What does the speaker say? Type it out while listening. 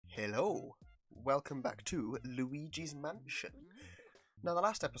Hello, welcome back to Luigi's Mansion. Now the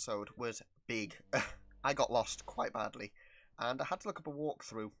last episode was big. I got lost quite badly and I had to look up a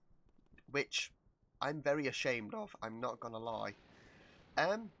walkthrough, which I'm very ashamed of, I'm not gonna lie.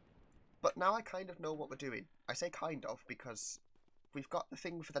 But now I kind of know what we're doing. I say kind of because we've got the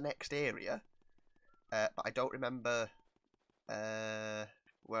thing for the next area, but I don't remember, where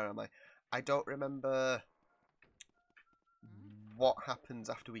am I? I don't remember what happens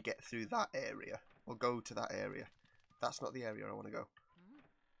after we get through that area, or go to that area. That's not the area I want to go.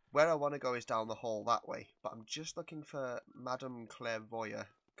 Where I want to go is down the hall that way, but I'm just looking for Madame Clairvoyeur,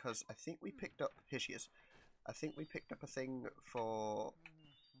 because I think we picked up, here she is, I think we picked up a thing for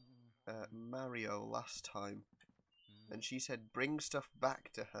Mario last time, and she said bring stuff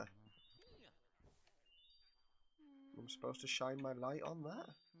back to her. I'm supposed to shine my light on that?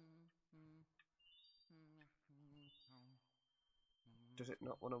 Does it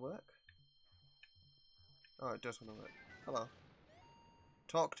not want to work? Oh, it does want to work. Hello.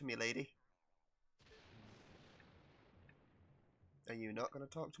 Talk to me, lady. Are you not going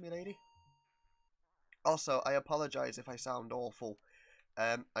to talk to me, lady? Also, I apologise if I sound awful.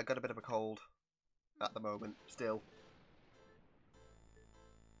 I got a bit of a cold at the moment, still.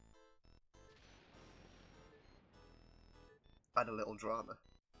 Had a little drama.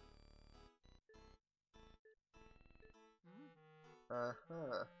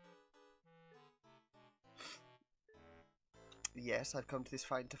 Uh-huh. Yes, I've come to this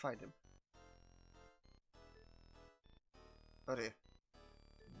fight to find him. Oh dear.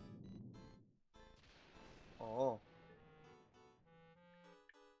 Oh.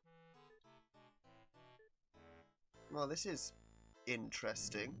 Well, this is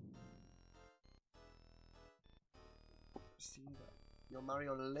interesting. See that? Your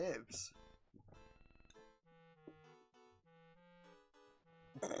Mario lives.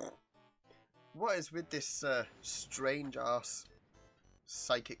 What is with this strange ass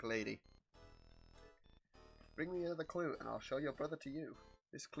psychic lady? Bring me another clue and I'll show your brother to you.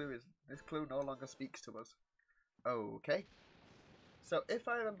 This clue no longer speaks to us. Okay. So if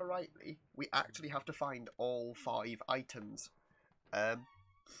I remember rightly, we actually have to find all 5 items.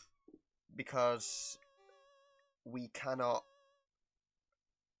 Because we cannot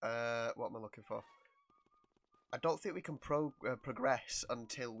what am I looking for? I don't think we can progress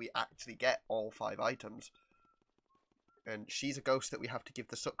until we actually get all 5 items. And she's a ghost that we have to give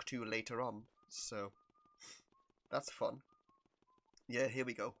the suck to later on, so that's fun. Yeah, here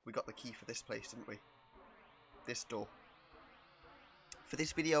we go. We got the key for this place, didn't we? This door. For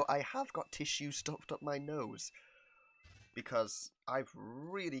this video, I have got tissue stuffed up my nose because I've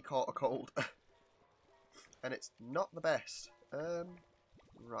really caught a cold. And it's not the best.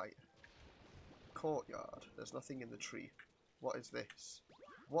 Right. Courtyard. There's nothing in the tree. What is this?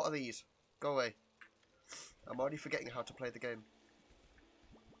 What are these? Go away. I'm already forgetting how to play the game.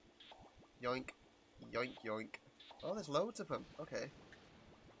 Yoink. Yoink, yoink. Oh, there's loads of them. Okay.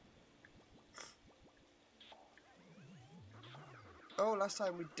 Oh, last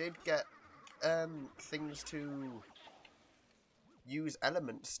time we did get things to use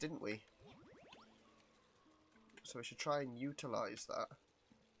elements, didn't we? So we should try and utilise that.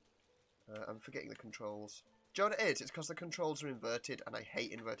 I'm forgetting the controls. Do you know what it is? It's because the controls are inverted, and I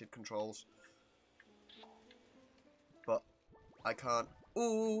hate inverted controls. But I can't.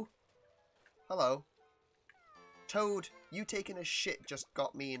 Ooh! Hello. Toad, you taking a shit just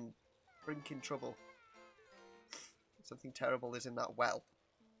got me in freaking trouble. Something terrible is in that well.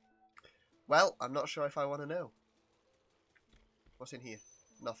 Well, I'm not sure if I want to know. What's in here?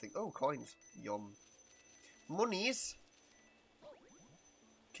 Nothing. Oh, coins. Yum. Monies?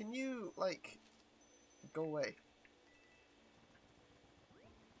 Can you, like, go away?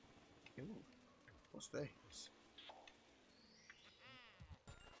 Ooh, what's this?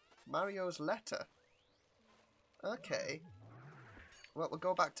 Mario's letter. Okay. Well, we'll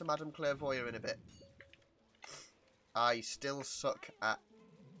go back to Madame Clairvoyeur in a bit. I still suck at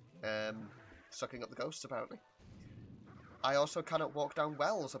sucking up the ghosts, apparently. I also cannot walk down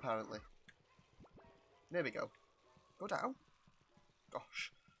wells, apparently. There we go. Go down.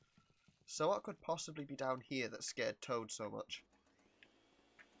 Gosh. So what could possibly be down here that scared Toad so much?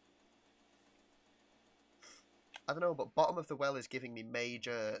 I don't know, but bottom of the well is giving me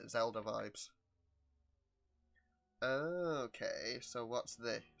major Zelda vibes. Okay, so what's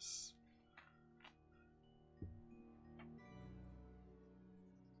this?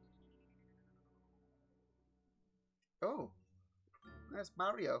 Oh, there's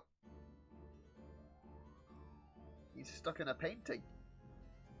Mario. He's stuck in a painting.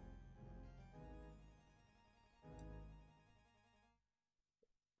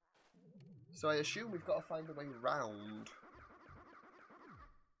 So I assume we've got to find a way round.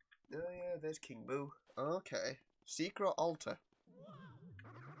 Oh yeah, there's King Boo. Okay. Secret altar.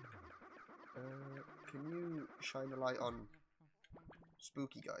 Can you shine the light on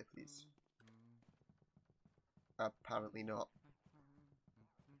Spooky Guy, please? Apparently not.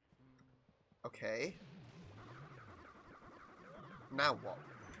 Okay. Now what?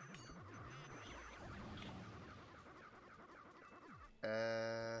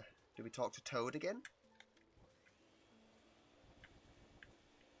 Do we talk to Toad again?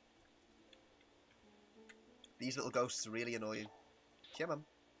 These little ghosts are really annoying. Come on.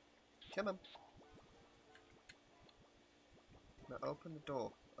 Come on. Now open the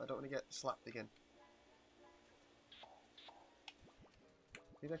door. I don't want to get slapped again.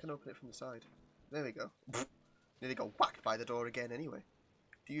 Maybe I can open it from the side. There we go. Nearly got whacked by the door again anyway.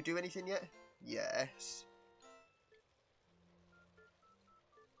 Do you do anything yet? Yes.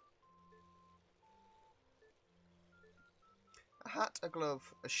 A hat, a glove,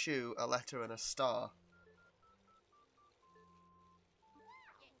 a shoe, a letter, and a star.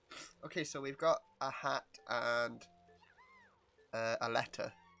 Okay, so we've got a hat and a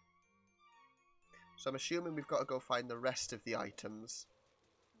letter. So I'm assuming we've got to go find the rest of the items.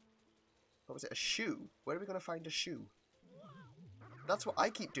 What was it? A shoe? Where are we going to find a shoe? That's what I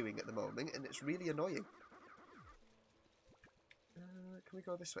keep doing at the moment, and it's really annoying. Can we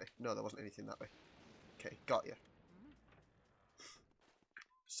go this way? No, there wasn't anything that way. Okay, got you.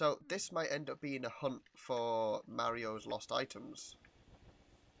 So this might end up being a hunt for Mario's lost items.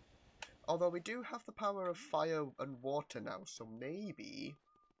 Although we do have the power of fire and water now, so maybe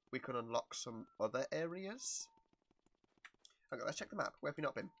we can unlock some other areas. Okay, let's check the map. Where have we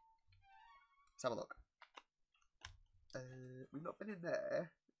not been? Let's have a look. We've not been in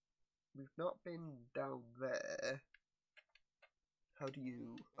there. We've not been down there. How do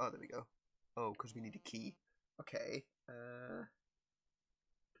you... Oh, there we go. Oh, because we need a key. Okay.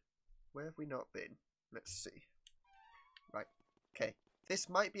 Where have we not been? Let's see. Right. Okay. This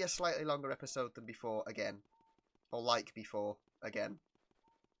might be a slightly longer episode than before again. Or like before again.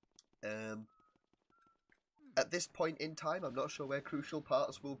 At this point in time, I'm not sure where crucial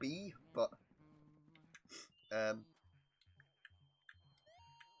parts will be, but...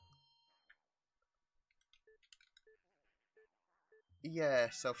 yeah,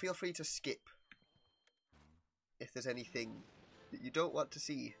 so feel free to skip if there's anything that you don't want to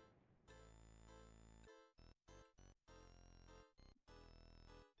see.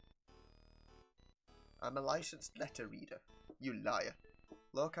 I'm a licensed letter reader. You liar.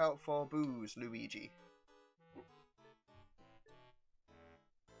 Look out for booze, Luigi.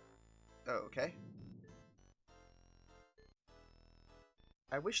 Oh, okay.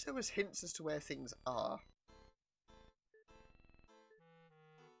 I wish there was hints as to where things are.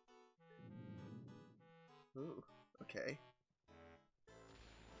 Ooh, okay.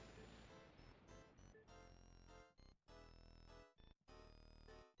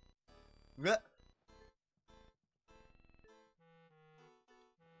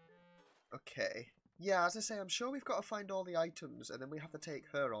 Okay. Yeah, as I say, I'm sure we've got to find all the items, and then we have to take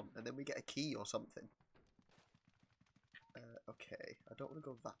her on, and then we get a key or something. Okay, I don't want to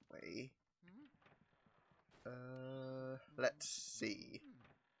go that way. Let's see.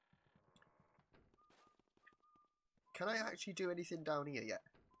 Can I actually do anything down here yet?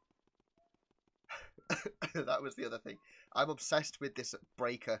 That was the other thing. I'm obsessed with this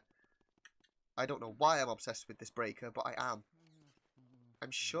breaker. I don't know why I'm obsessed with this breaker, but I am.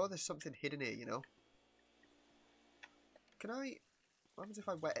 I'm sure there's something hidden here, you know? Can I... What happens if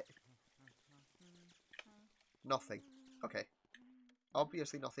I wet it? Nothing. Okay.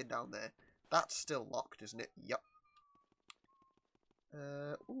 Obviously nothing down there. That's still locked, isn't it? Yep.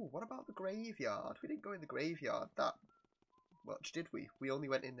 Ooh, what about the graveyard? We didn't go in the graveyard that much, did we? We only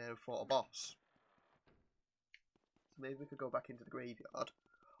went in there and fought a boss. So maybe we could go back into the graveyard.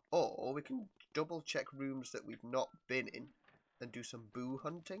 Or we can double check rooms that we've not been in and do some boo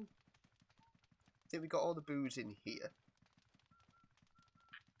hunting. I think we got all the boos in here.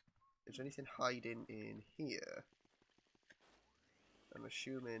 Is there anything hiding in here? I'm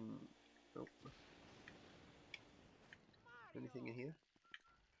assuming... Nope. Anything in here?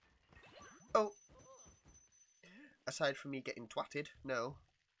 Oh! Aside from me getting twatted, no.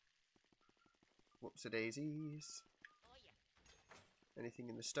 Whoops-a-daisies. Anything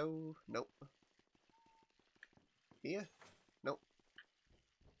in the stove? Nope. Here? Nope.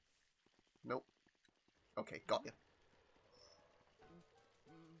 Nope. Okay, got you.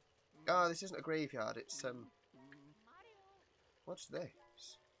 Ah, this isn't a graveyard, it's, what's this?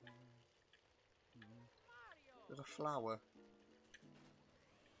 There's a flower.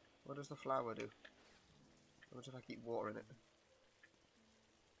 What does the flower do? How much if I keep watering it?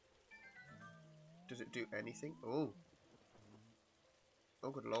 Does it do anything? Oh.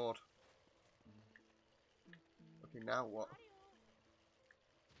 Oh, good lord. Okay, now what?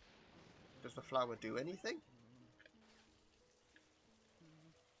 Does the flower do anything?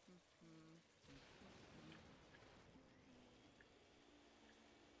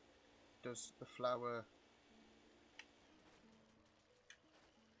 Does the flower...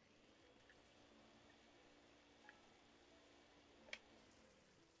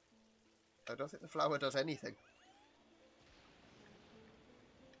 I don't think the flower does anything.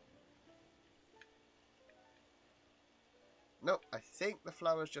 No, I think the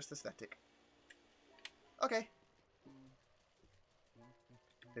flower's just aesthetic. Okay.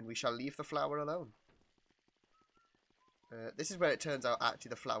 Then we shall leave the flower alone. This is where it turns out actually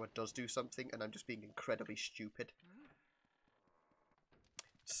the flower does do something and I'm just being incredibly stupid.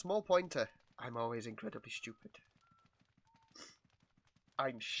 Small pointer. I'm always incredibly stupid.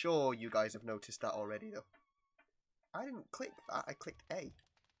 I'm sure you guys have noticed that already though. I didn't click that, I clicked A.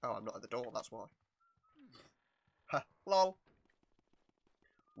 Oh, I'm not at the door, that's why. Ha, lol.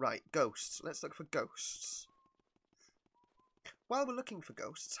 Right, ghosts. Let's look for ghosts. While we're looking for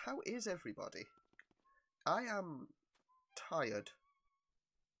ghosts, how is everybody? I am tired.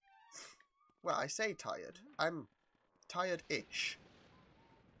 Well, I say tired. I'm tired-ish.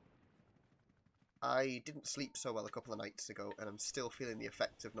 I didn't sleep so well a couple of nights ago, and I'm still feeling the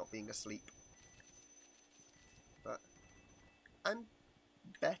effects of not being asleep. But I'm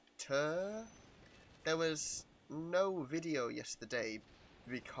better. There was no video yesterday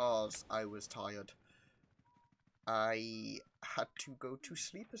because I was tired. I had to go to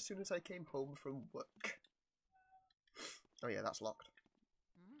sleep as soon as I came home from work. Oh yeah, that's locked.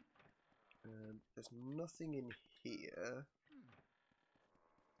 There's nothing in here.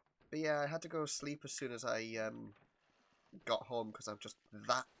 But yeah, I had to go sleep as soon as I got home because I'm just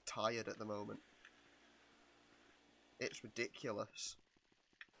that tired at the moment. It's ridiculous.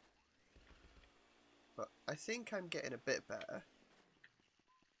 But I think I'm getting a bit better.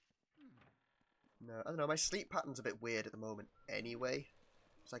 No, I don't know, my sleep pattern's a bit weird at the moment anyway.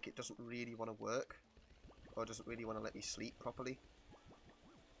 It's like it doesn't really want to work. Or doesn't really want to let me sleep properly.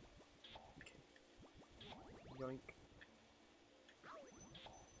 Okay. Yoink.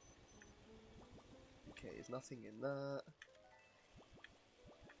 Okay, there's nothing in that.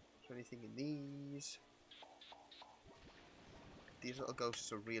 Is there anything in these? These little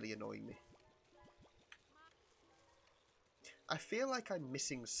ghosts are really annoying me. I feel like I'm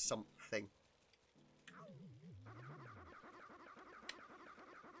missing something.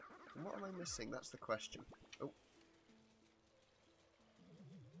 What am I missing? That's the question. Oh.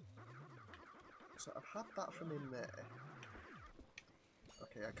 So I've had that from in there.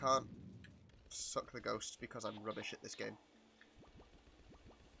 Okay, I can't suck the ghosts because I'm rubbish at this game.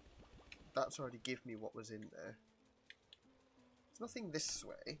 That's already give me what was in there. There's nothing this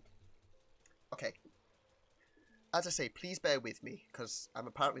way. Okay. As I say, please bear with me, because I'm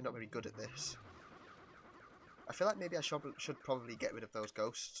apparently not very good at this. I feel like maybe I should probably get rid of those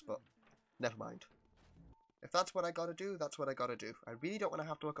ghosts, but never mind. If that's what I gotta do, that's what I gotta do. I really don't want to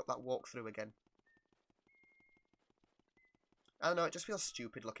have to look up that walkthrough again. I don't know, it just feels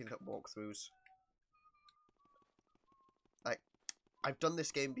stupid looking at walkthroughs. Like, I've done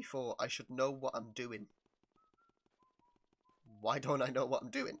this game before, I should know what I'm doing. Why don't I know what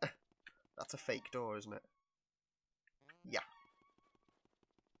I'm doing? That's a fake door, isn't it? Yeah.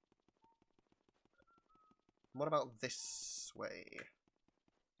 What about this way?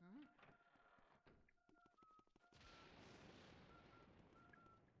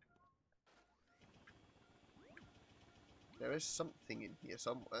 There is something in here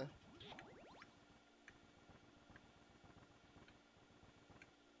somewhere.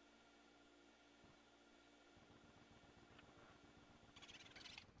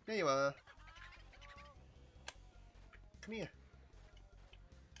 There you are. Come here.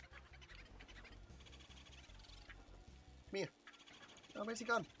 Come here. Oh, where's he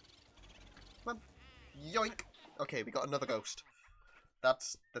gone? Come on. Yoink! Okay, we got another ghost.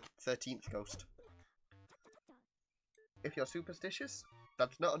 That's the 13th ghost. If you're superstitious,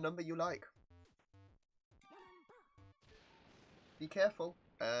 that's not a number you like. Be careful.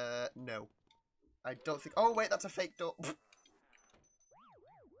 No. I don't think... Oh, wait, that's a fake door.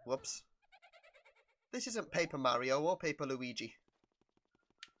 Whoops. This isn't Paper Mario or Paper Luigi.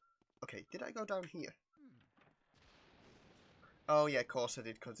 Okay, did I go down here? Oh, yeah, of course I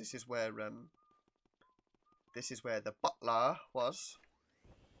did, because this is where the butler was.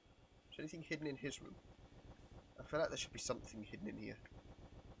 Is there anything hidden in his room? I feel like there should be something hidden in here.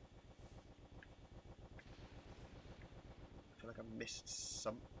 like I missed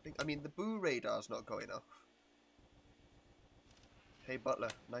something. I mean, the boo radar's not going off. Hey, butler.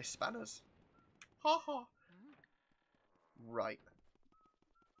 Nice spanners. Ha ha. Right.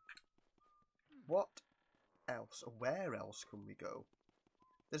 What else? Where else can we go?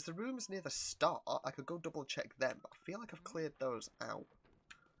 There's the rooms near the start. I could go double check them, but I feel like I've cleared those out.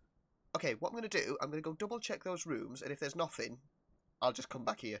 Okay, what I'm going to do, I'm going to go double check those rooms, and if there's nothing, I'll just come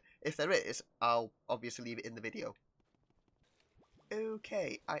back here. If there is, I'll obviously leave it in the video.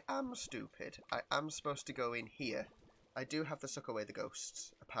 Okay, I am stupid. I am supposed to go in here. I do have to suck away the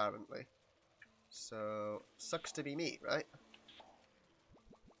ghosts, apparently. So, sucks to be me, right?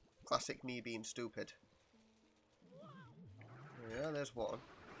 Classic me being stupid. Yeah, there's one.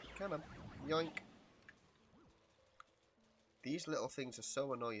 Come on. Yoink. These little things are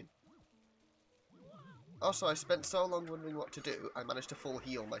so annoying. Also, I spent so long wondering what to do, I managed to full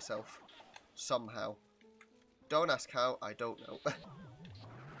heal myself. Somehow. Don't ask how, I don't know.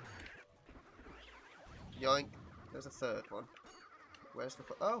 Yoink. There's a third one. Where's the...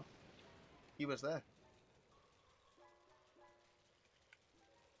 Oh! He was there.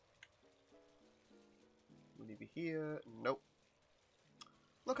 Will he be here? Nope.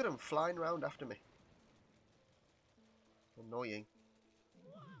 Look at him flying around after me. Annoying.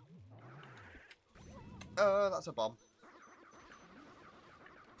 Oh, that's a bomb.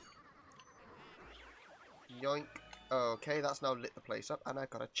 Yoink. Okay, that's now lit the place up, and I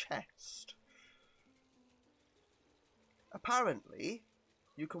got a chest. Apparently,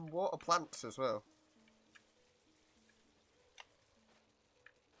 you can water plants as well.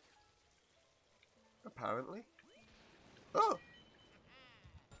 Apparently. Oh!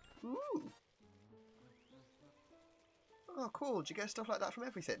 Ooh! Oh, cool. Do you get stuff like that from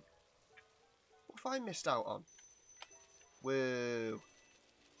everything? What have I missed out on? Whoa.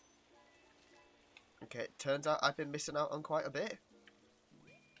 Okay, it turns out I've been missing out on quite a bit.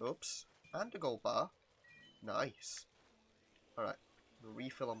 Oops. And a gold bar. Nice. Alright.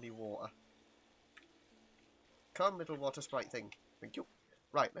 Refill on me water. Come, little water sprite thing. Thank you.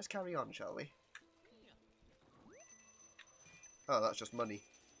 Right, let's carry on, shall we? Oh, that's just money.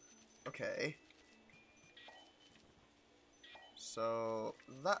 Okay. So,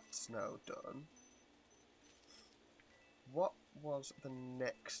 that's now done. What was the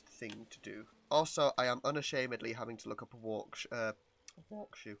next thing to do? Also, I am unashamedly having to look up a walk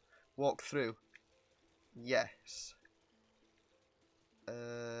through. Yes.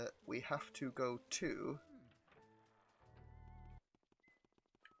 We have to go to...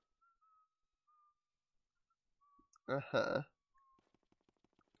 Uh-huh.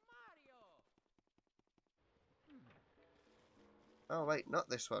 Oh, wait, not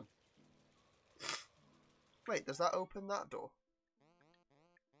this one. Wait, does that open that door?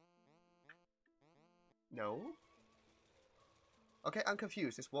 No? Okay, I'm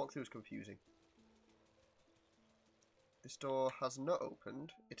confused. This walkthrough is confusing. This door has not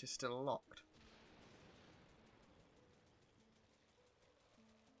opened. It is still locked.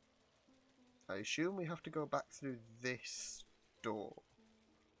 I assume we have to go back through this door.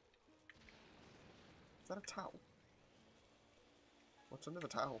 Is that a towel? What's under the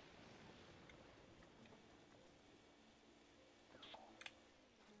towel?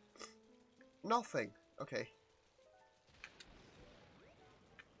 Nothing. Okay.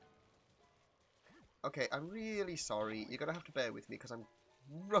 Okay, I'm really sorry. You're gonna have to bear with me because I'm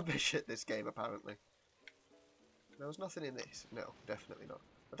rubbish at this game, apparently. There was nothing in this. No, definitely not.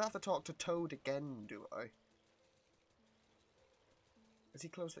 I don't have to talk to Toad again, do I? Has he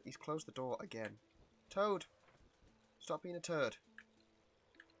closed the... He's closed the door again. Toad! Stop being a turd.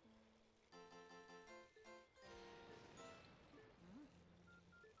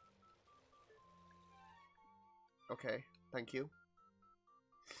 Okay, thank you.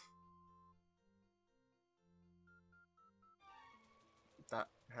 That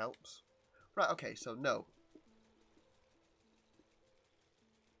helps. Right, okay, so no.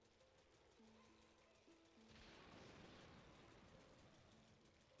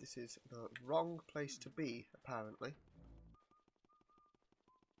 This is the wrong place to be, apparently.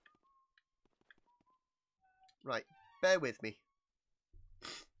 Right, bear with me.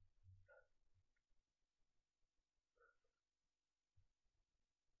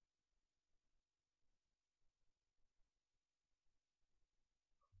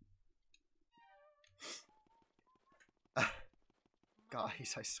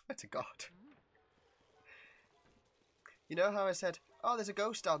 Guys, I swear to God. You know how I said, oh, there's a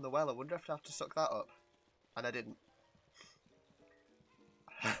ghost down the well, I wonder if I have to suck that up. And I didn't.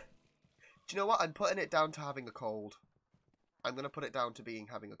 Do you know what? I'm putting it down to having a cold. I'm going to put it down to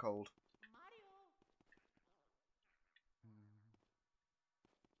having a cold.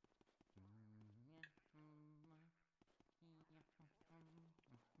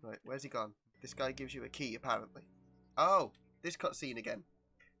 Right, where's he gone? This guy gives you a key, apparently. Oh, this cutscene again.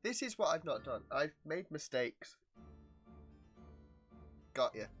 This is what I've not done. I've made mistakes.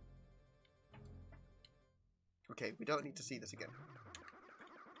 Got ya. Okay, we don't need to see this again.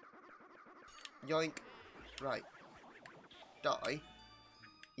 Yoink. Right. Die.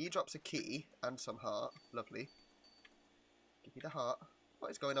 He drops a key and some heart. Lovely. Give me the heart.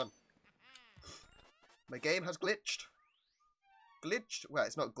 What is going on? My game has glitched. Glitched? Well,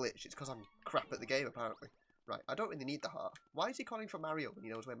 it's not glitched. It's because I'm crap at the game, apparently. Right, I don't really need the heart. Why is he calling for Mario when he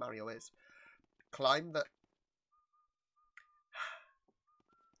knows where Mario is? Climb the...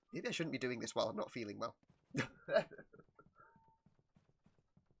 Maybe I shouldn't be doing this while I'm not feeling well.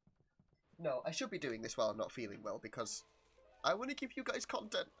 No, I should be doing this while I'm not feeling well because I want to give you guys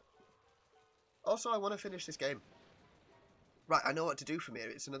content. Also, I want to finish this game. Right, I know what to do from here.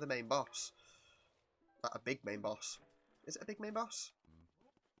 It's another main boss. Like a big main boss. Is it a big main boss?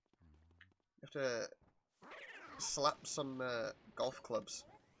 You have to slap some golf clubs.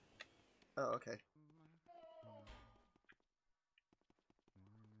 Oh, okay.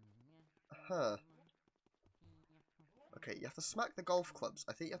 Huh. Okay, you have to smack the golf clubs.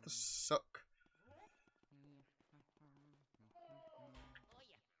 I think you have to suck.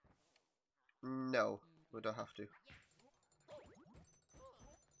 No, we don't have to.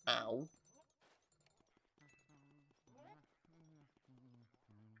 Ow.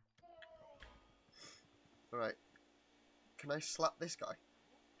 Alright. Can I slap this guy?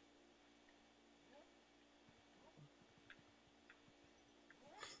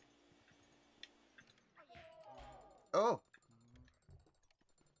 Oh!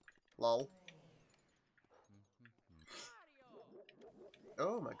 Lol.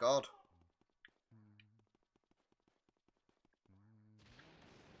 Oh my god.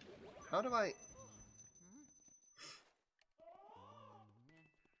 How do I...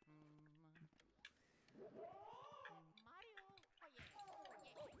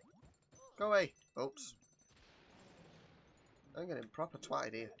 Go away. Oops. I'm getting proper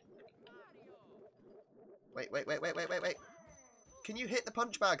twatted here. Wait. Can you hit the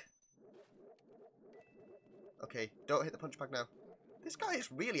punch bag? Okay, don't hit the punch bag now. This guy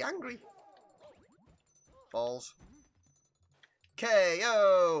is really angry. Balls.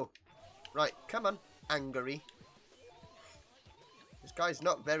 KO! Right, come on, angry. This guy's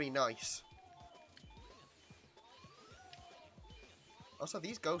not very nice. Also,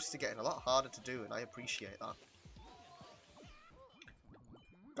 these ghosts are getting a lot harder to do, and I appreciate that.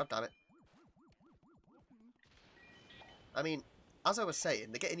 God damn it. I mean, as I was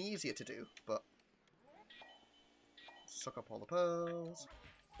saying, they're getting easier to do, but... Suck up all the pearls.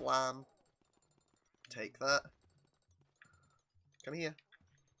 Blam. Take that. Come here.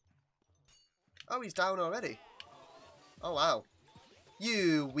 Oh, he's down already. Oh, wow.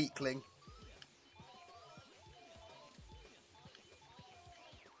 You weakling.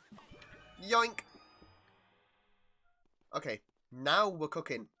 Yoink. Okay, now we're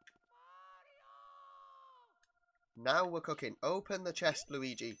cooking. Now we're cooking. Open the chest,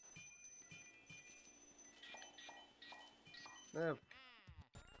 Luigi. Oh.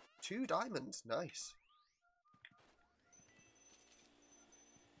 2 diamonds. Nice.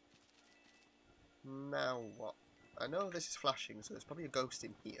 Now what? I know this is flashing, so there's probably a ghost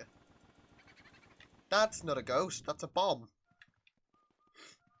in here. That's not a ghost. That's a bomb.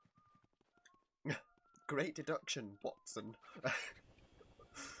 Great deduction, Watson.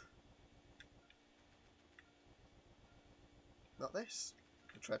 Not this.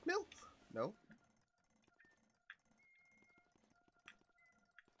 The treadmill? No.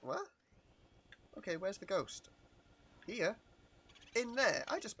 What? Okay, where's the ghost? Here? In there?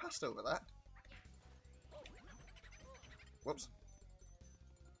 I just passed over that. Whoops.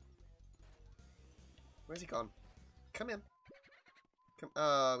 Where's he gone? Come in. Come.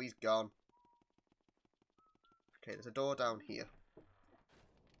 Oh, he's gone. Okay, there's a door down here.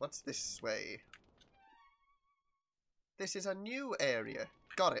 What's this way? This is a new area.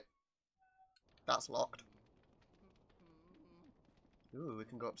 Got it. That's locked. Ooh, we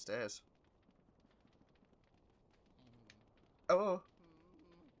can go upstairs. Oh.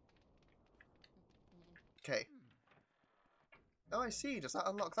 Okay. Oh, I see. Does that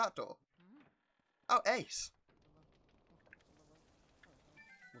unlock that door? Oh, ace.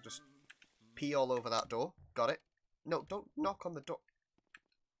 We'll just pee all over that door. Got it. No, don't knock on the door.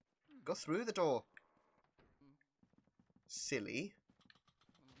 Go through the door. Silly.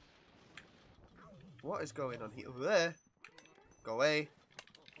 What is going on here? Over there. Go away.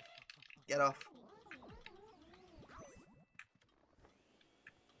 Get off.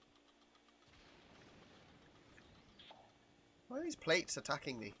 Why are these plates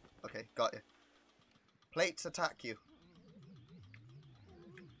attacking me? Okay, got you. Plates attack you.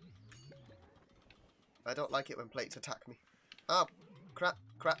 I don't like it when plates attack me. Oh, crap,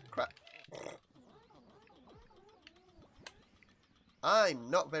 crap, crap.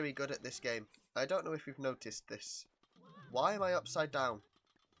 I'm not very good at this game. I don't know if you've noticed this. Why am I upside down?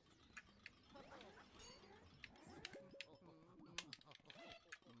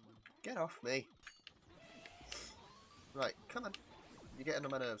 Get off me. Right, come on. You're getting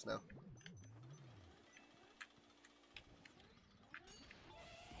on my nerves now.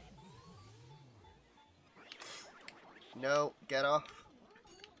 No, get off.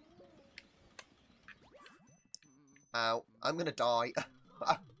 Ow, I'm gonna die.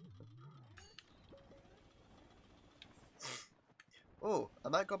 Oh, I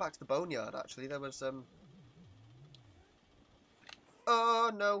might go back to the boneyard actually. There was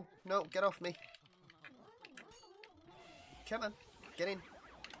Oh no, no, get off me. Come on, get in.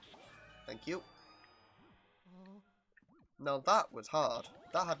 Thank you. Now that was hard.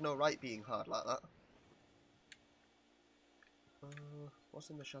 That had no right being hard like that. What's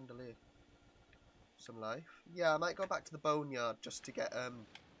in the chandelier? Some life. Yeah, I might go back to the boneyard just to get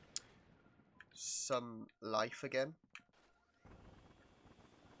some life again.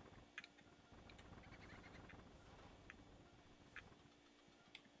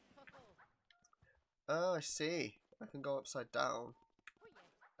 Oh, I see. I can go upside down.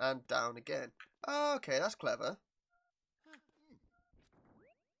 And down again. Oh, okay, that's clever.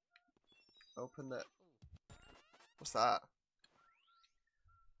 Open that. What's that?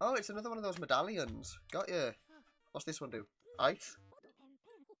 Oh, it's another one of those medallions. Got you. What's this one do? Ice?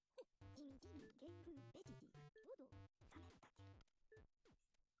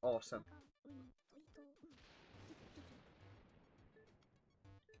 Awesome.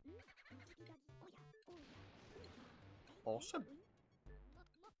 Awesome.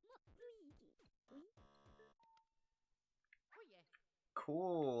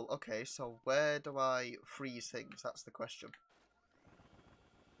 Cool. Okay, so where do I freeze things? That's the question.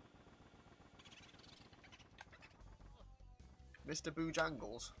 Mr.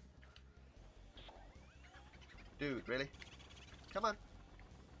 Bojangles? Dude, really? Come on.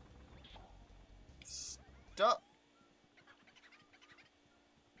 Stop.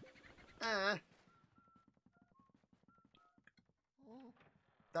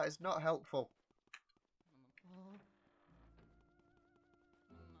 That is not helpful.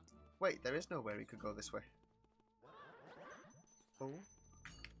 Wait, there is nowhere he could go this way. Oh.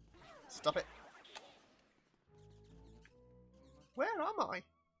 Stop it. Where am I?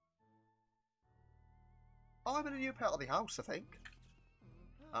 Oh, I'm in a new part of the house, I think.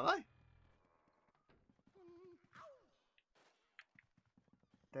 Am I?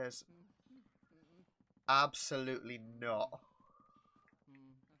 There's absolutely not.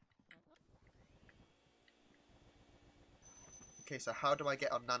 Okay, so how do I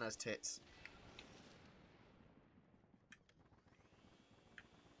get on Nana's tits?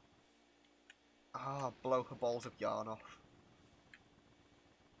 Ah, blow her balls of yarn off.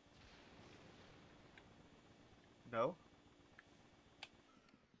 No?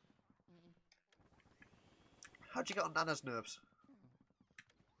 How'd you get on Nana's nerves?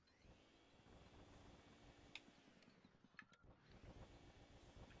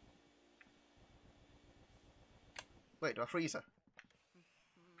 Wait, do I freeze her?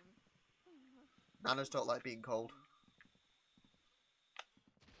 Nanas don't like being cold.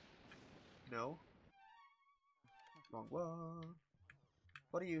 No. Wrong one.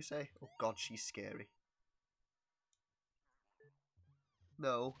 What do you say? Oh god, she's scary.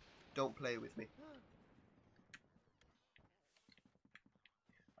 No, don't play with me.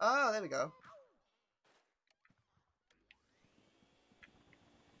 Ah, there we go.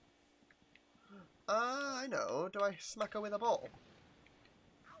 Ah, I know. Do I smack her with a ball?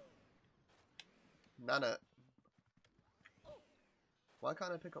 Nana. Why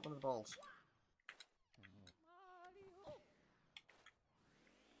can't I pick up one of the balls?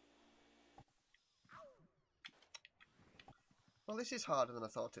 Well, this is harder than I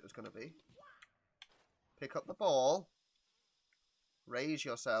thought it was going to be. Pick up the ball. Raise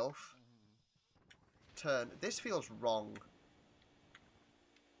yourself. Turn. This feels wrong.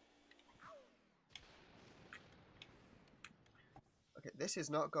 Okay, this is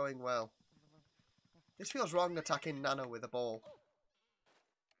not going well. This feels wrong attacking Nana with a ball.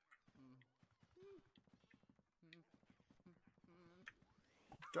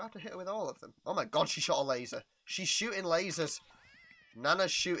 Do I have to hit her with all of them? Oh my god, she shot a laser. She's shooting lasers.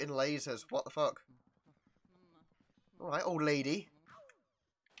 Nana's shooting lasers. What the fuck? Alright, old lady.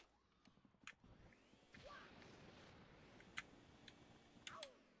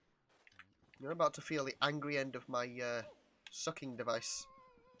 You're about to feel the angry end of my sucking device.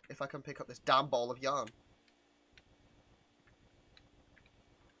 If I can pick up this damn ball of yarn.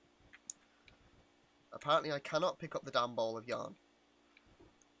 Apparently I cannot pick up the damn ball of yarn.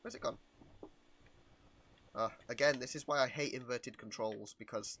 Where's it gone? Again, this is why I hate inverted controls,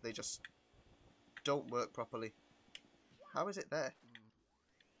 because they just don't work properly. How is it there?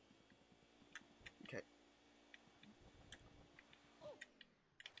 Okay.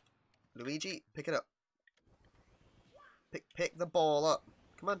 Luigi, pick it up. Pick the ball up.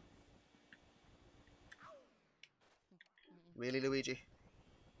 Come on. Really, Luigi?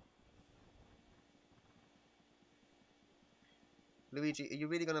 Luigi, are you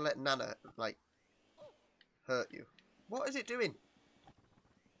really going to let Nana, like, hurt you? What is it doing?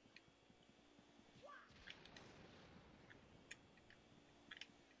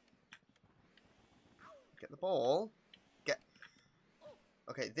 Get the ball. Get...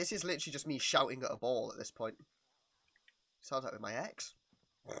 Okay, this is literally just me shouting at a ball at this point. Sounds like with my ex.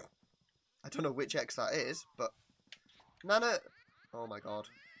 I don't know which ex that is, but... Nana! Oh my god.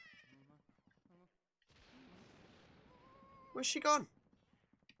 Where's she gone?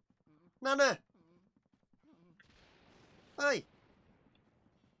 Nana! Hey!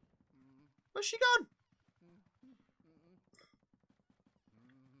 Where's she gone?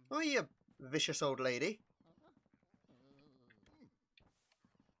 Oh, you vicious old lady.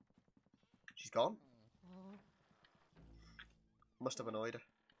 She's gone. Must have annoyed her.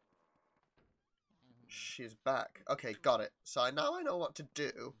 She's back. Okay, got it. So now I know what to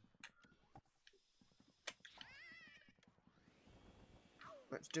do.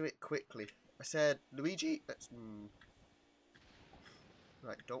 Let's do it quickly. I said, Luigi, let's...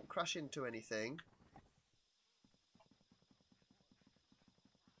 Right, don't crash into anything.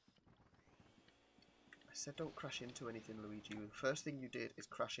 I said don't crash into anything, Luigi. The first thing you did is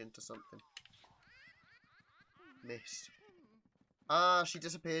crash into something. Missed. Ah, she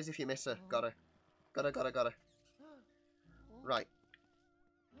disappears if you miss her. Got her. Got her. Right.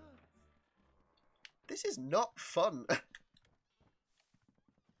 This is not fun.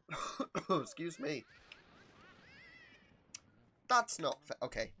 Excuse me. That's not fair.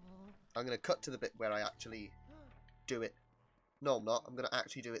 Okay. I'm going to cut to the bit where I actually do it. No, I'm not. I'm going to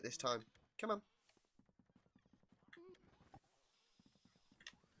actually do it this time. Come on.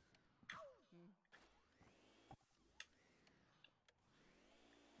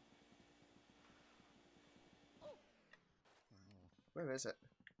 Where is it?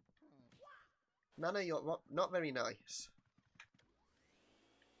 Nana, you're not very nice.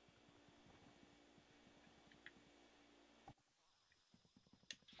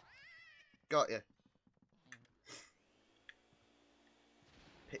 Got you.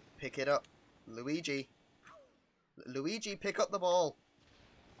 Pick it up. Luigi. Luigi, pick up the ball.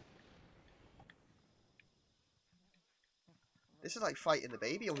 This is like fighting the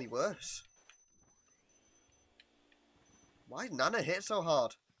baby, only worse. Why did Nana hit so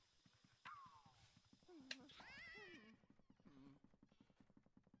hard?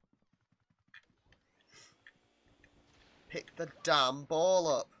 Pick the damn ball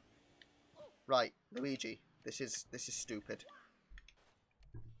up. Right, Luigi, this is stupid.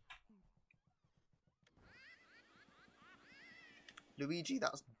 Luigi,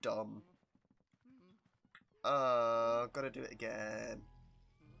 that's dumb. Gotta do it again.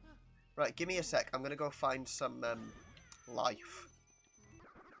 Right, give me a sec. I'm gonna go find some life.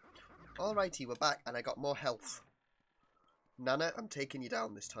 Alrighty, we're back, and I got more health. Nana, I'm taking you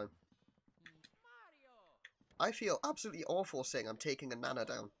down this time. I feel absolutely awful saying I'm taking a Nana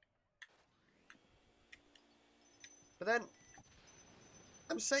down. But then,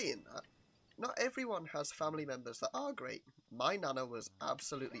 I'm saying that not everyone has family members that are great. My Nana was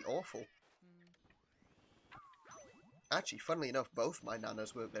absolutely awful. Actually, funnily enough, both my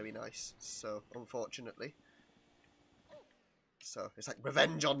Nanas weren't very nice. So, unfortunately. So, it's like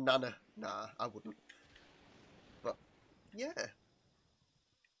revenge on Nana. Nah, I wouldn't. But, yeah.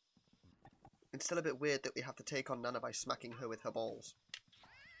 It's still a bit weird that we have to take on Nana by smacking her with her balls.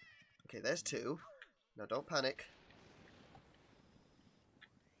 Okay, there's two. Now, don't panic.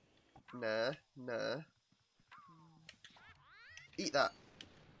 Nah. Eat that.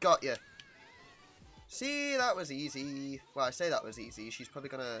 Got ya. See, that was easy. Well, I say that was easy. She's probably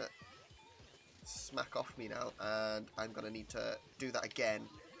gonna smack off me now, and I'm gonna need to do that again.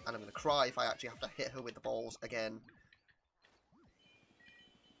 And I'm gonna cry if I actually have to hit her with the balls again.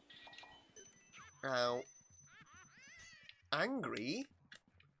 Ow. Angry?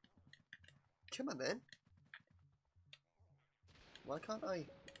 Come on then. Why can't I?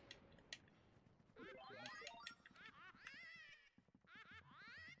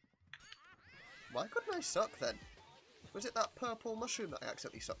 Why couldn't I suck then? Was it that purple mushroom that I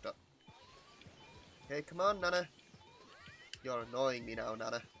accidentally sucked up? Okay, come on, Nana. You're annoying me now,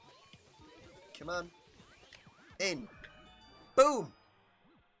 Nana. Come on. In. Boom!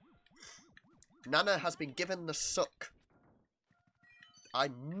 Nana has been given the suck.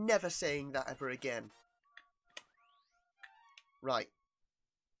 I'm never saying that ever again. Right.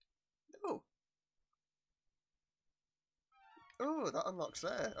 Oh. Oh, that unlocks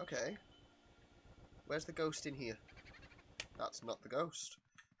there. Okay. Where's the ghost in here? That's not the ghost.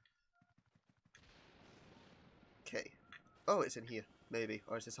 Okay. Oh, it's in here. Maybe.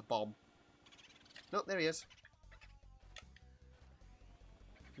 Or is this a bomb? Nope, there he is.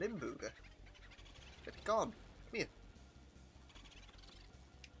 Limbooger. Get gone. Come here.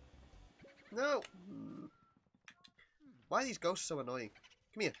 No! Why are these ghosts so annoying?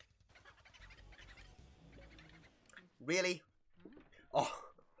 Come here. Really? Oh.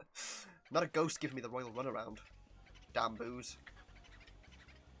 Not a ghost giving me the royal runaround. Damn booze.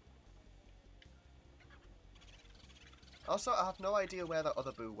 Also, I have no idea where that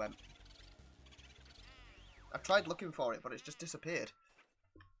other boo went. I've tried looking for it, but it's just disappeared.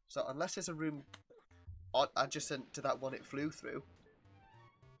 So, unless there's a room adjacent to that one it flew through,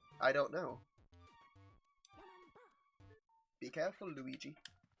 I don't know. Be careful, Luigi.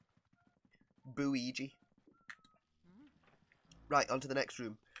 Booigi. Right, on to the next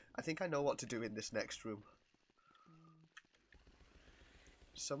room. I think I know what to do in this next room.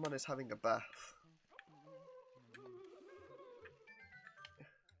 Someone is having a bath.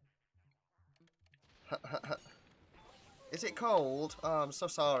 Is it cold? Oh, I'm so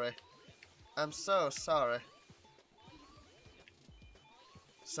sorry. I'm so sorry.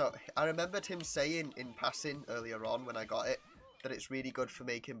 So, I remembered him saying in passing earlier on when I got it that it's really good for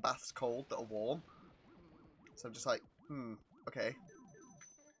making baths cold that are warm. So I'm just like, okay.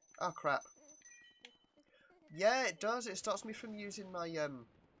 Oh, crap. Yeah, it does. It stops me from using my,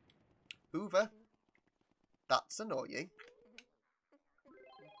 Hoover. That's annoying.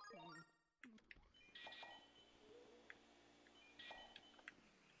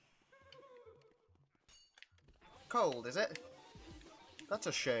 Cold, is it? That's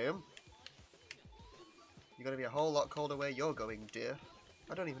a shame. You're going to be a whole lot colder where you're going, dear.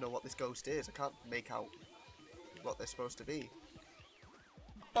 I don't even know what this ghost is. I can't make out what they're supposed to be.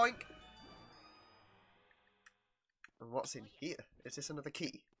 Boink! And what's in here? Is this another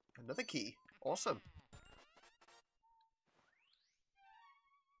key? Another key. Awesome.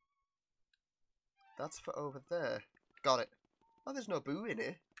 That's for over there. Got it. Oh, there's no boo in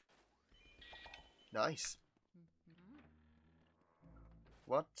here. Nice.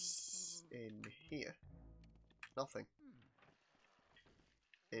 What's in here? Nothing.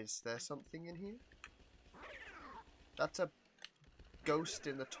 Is there something in here? That's a ghost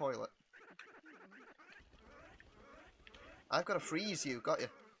in the toilet. I've got to freeze you. Got you.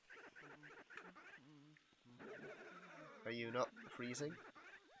 Are you not freezing?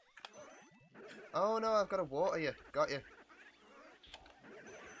 Oh no, I've got to water you. Got you.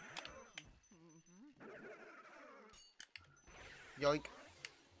 Yoink.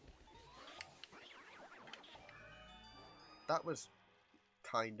 That was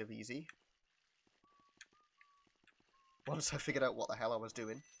kind of easy. Once I figured out what the hell I was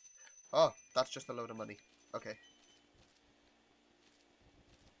doing. Oh, that's just a load of money. Okay.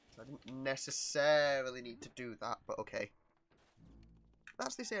 I didn't necessarily need to do that, but okay.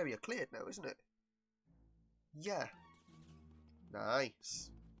 That's this area cleared now, isn't it? Yeah.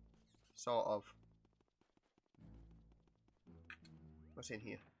 Nice. Sort of. What's in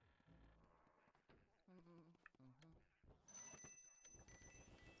here?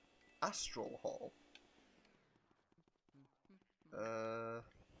 Astral Hall.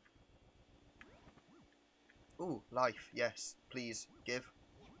 Ooh, life. Yes, please give.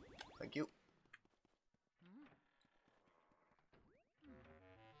 Thank you.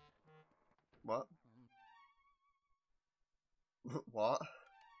 What? What?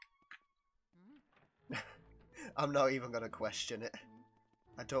 I'm not even gonna question it.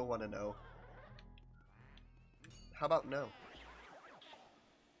 I don't want to know. How about no?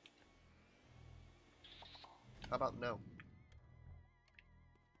 How about no?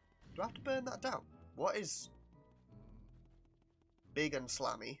 Do I have to burn that down? What is big and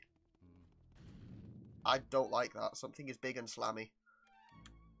slammy? I don't like that. Something is big and slammy.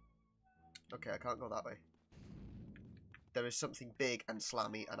 Okay, I can't go that way. There is something big and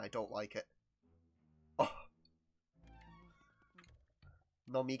slammy and I don't like it. Oh.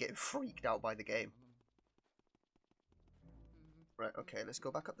 Not me getting freaked out by the game. Right, okay, let's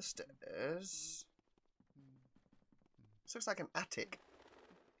go back up the stairs. This looks like an attic.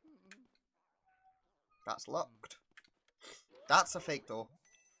 That's locked. That's a fake door.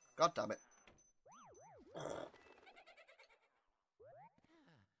 God damn it.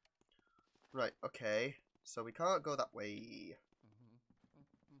 Right, okay. So we can't go that way.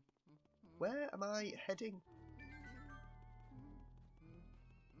 Where am I heading?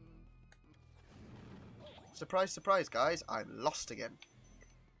 Surprise, surprise, guys. I'm lost again.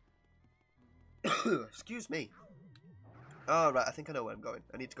 Excuse me. Oh, right. I think I know where I'm going.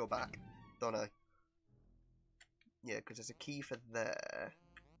 I need to go back. Don't I? Yeah, because there's a key for there.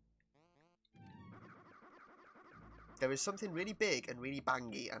 There is something really big and really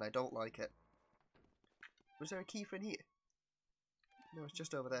bangy, and I don't like it. Was there a key for in here? No, it's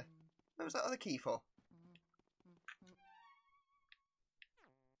just over there. What was that other key for?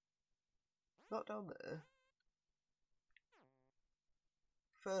 Not down there.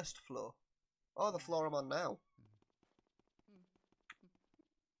 First floor. Oh, the floor I'm on now.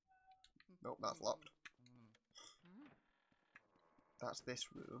 Nope, that's locked. That's this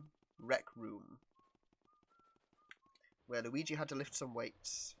room. Rec room. Where Luigi had to lift some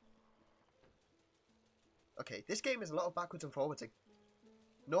weights. Okay, this game is a lot of backwards and forwardsing.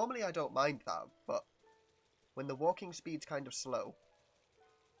 Normally I don't mind that, but when the walking speed's kind of slow.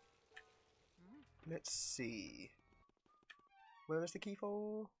 Let's see. Where is the key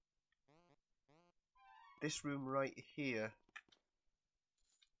for? This room right here.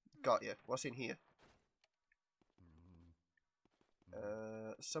 Got you. What's in here?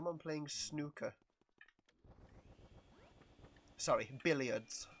 Someone playing snooker. Sorry,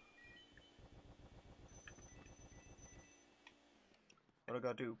 billiards. What I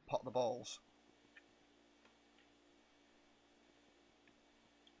gotta do? Pot the balls.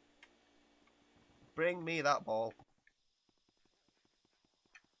 Bring me that ball.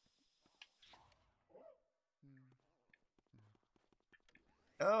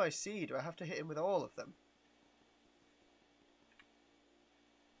 Oh, I see. Do I have to hit him with all of them?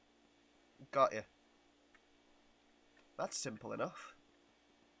 Got you. That's simple enough.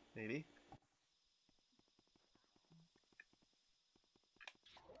 Maybe.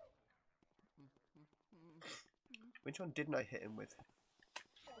 Which one didn't I hit him with?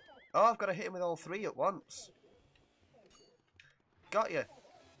 Oh, I've got to hit him with all three at once. Got you.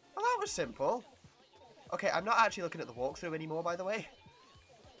 Well, that was simple. Okay, I'm not actually looking at the walkthrough anymore, by the way.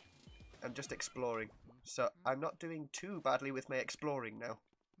 I'm just exploring. So, I'm not doing too badly with my exploring now.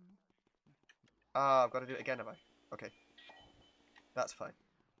 Ah, I've got to do it again, have I? Okay. That's fine.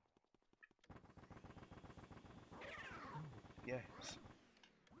 Yes.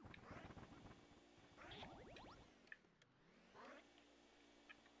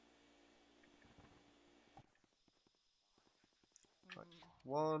 Right.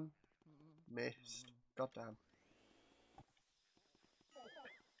 One. Missed. Goddamn.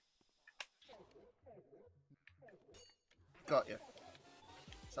 Got you.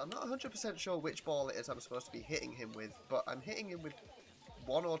 So I'm not 100% sure which ball it is I'm supposed to be hitting him with, but I'm hitting him with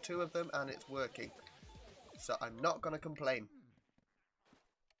one or two of them and it's working. So I'm not going to complain.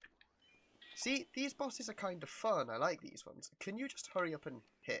 See, these bosses are kind of fun. I like these ones. Can you just hurry up and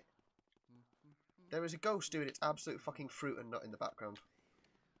hit? There is a ghost doing its absolute fucking fruit and nut in the background.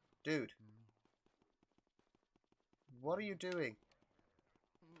 Dude. What are you doing?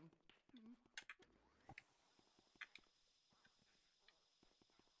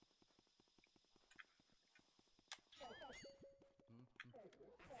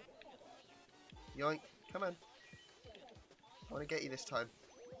 Yoink. Come on. I want to get you this time.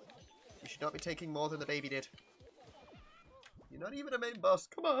 You should not be taking more than the baby did. You're not even a main boss.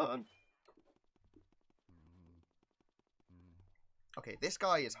 Come on. Okay, this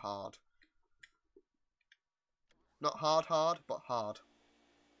guy is hard. Not hard, but hard.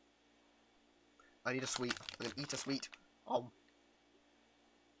 I need a sweet. I'm going to eat a sweet. I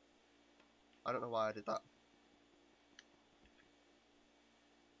don't know why I did that.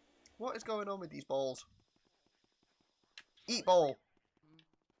 What is going on with these balls? Eat ball!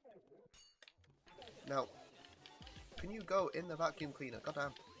 Now, can you go in the vacuum cleaner?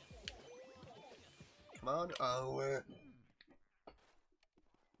 Goddamn. Come on. Oh,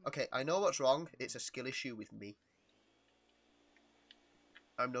 okay, I know what's wrong. It's a skill issue with me.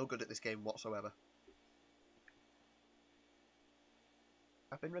 I'm no good at this game whatsoever.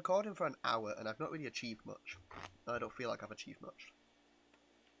 I've been recording for an hour and I've not really achieved much. I don't feel like I've achieved much.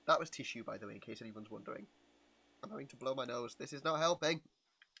 That was tissue, by the way, in case anyone's wondering. I'm having to blow my nose. This is not helping.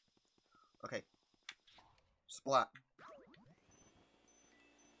 Okay. Splat.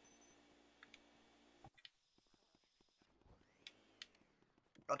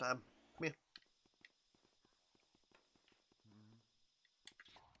 Goddamn. Come here.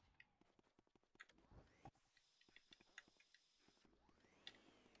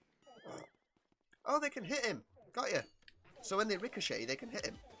 Oh, they can hit him. Got you. So when they ricochet, they can hit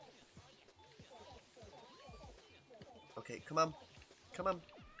him. Okay, come on. Come on.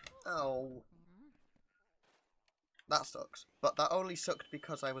 Oh. That sucks. But that only sucked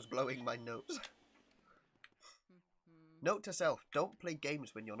because I was blowing my nose. Note to self, don't play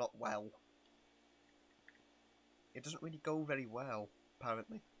games when you're not well. It doesn't really go very well,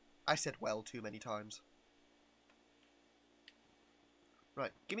 apparently. I said well too many times.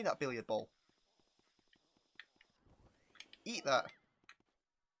 Right, give me that billiard ball. Eat that.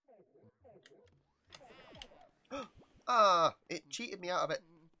 Ah, it cheated me out of it.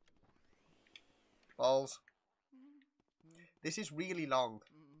 Balls. This is really long.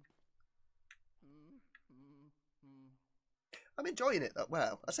 I'm enjoying it, though.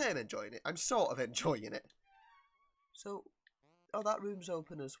 Well, I say I'm enjoying it. I'm sort of enjoying it. So, oh, that room's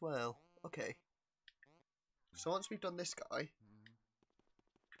open as well. Okay. So once we've done this guy,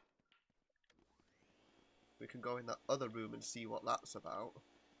 we can go in that other room and see what that's about.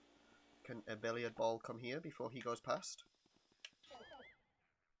 Can a billiard ball come here before he goes past?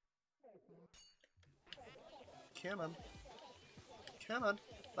 Come on. Come on.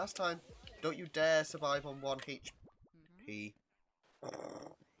 Last time. Don't you dare survive on 1 HP.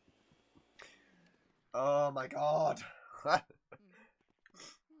 Oh my god.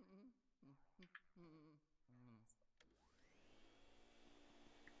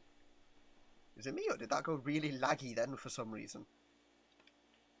 Is it me or did that go really laggy then for some reason?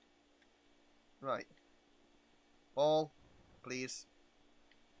 Right. Ball, please.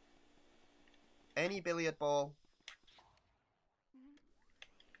 Any billiard ball.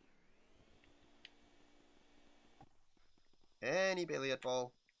 Any billiard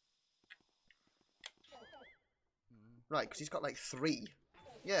ball. Right, because he's got like 3.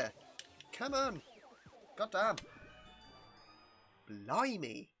 Yeah. Come on. Goddamn.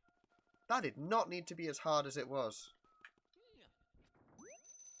 Blimey. That did not need to be as hard as it was.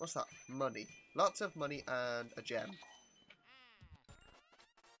 What's that? Money. Lots of money and a gem.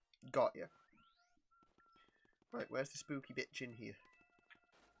 Got you. Right, where's the spooky bitch in here?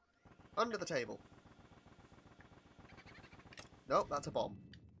 Under the table. Nope, that's a bomb.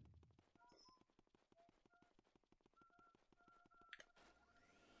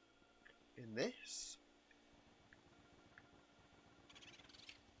 In this.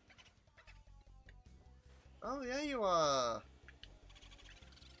 Oh, yeah, you are.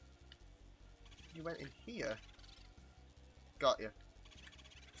 You went in here. Got you.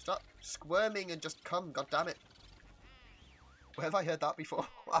 Stop squirming and just come, goddammit. Where have I heard that before?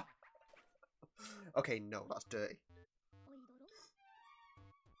 Okay, no, that's dirty.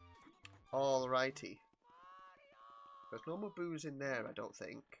 Alrighty. There's no more booze in there, I don't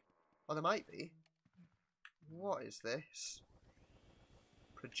think. Oh, there might be. What is this?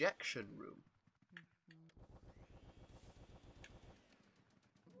 Projection room.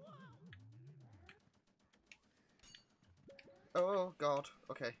 Oh, God.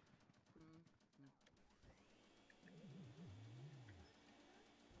 Okay.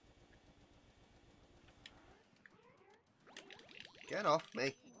 Get off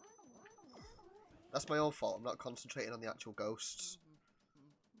me. That's my own fault. I'm not concentrating on the actual ghosts.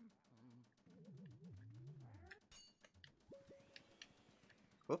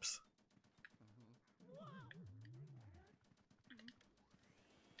 Whoops.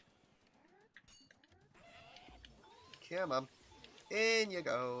 Come on. In you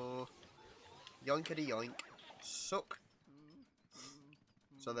go. Yoinkity yoink. Suck.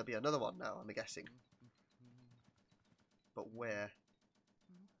 So there'll be another one now, I'm guessing. But where?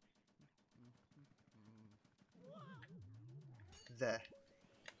 There.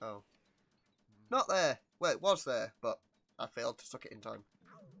 Oh. Not there! Well, it was there, but I failed to suck it in time.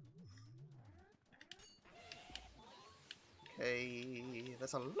 Okay,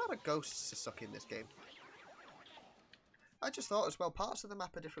 there's a lot of ghosts to suck in this game. I just thought as well, parts of the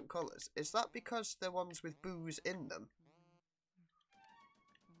map are different colours. Is that because they're ones with booze in them?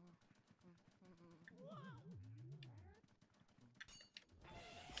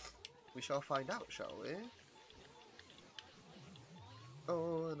 We shall find out, shall we?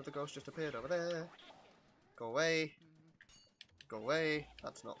 Oh, another ghost just appeared over there. Go away. Go away.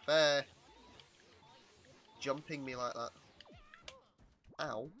 That's not fair. Jumping me like that.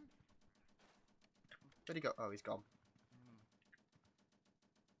 Ow. Where'd he go? Oh, he's gone.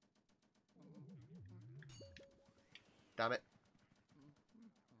 Damn it.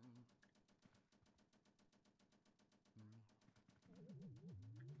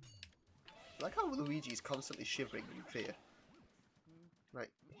 I like how Luigi's constantly shivering in fear. Right,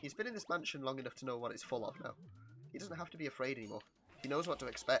 he's been in this mansion long enough to know what it's full of now. He doesn't have to be afraid anymore. He knows what to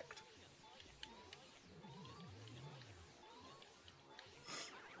expect.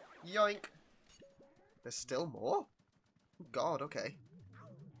 Yoink. There's still more? God, okay.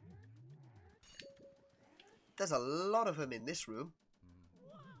 There's a lot of them in this room.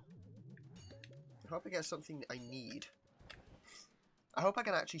 I hope I get something I need. I hope I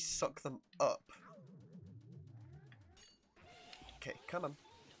can actually suck them up. Okay, come on.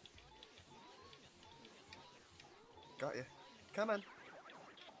 Got you. Come on.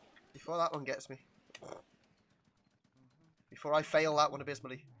 Before that one gets me. Before I fail that one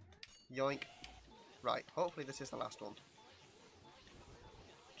abysmally. Yoink. Right, hopefully this is the last one.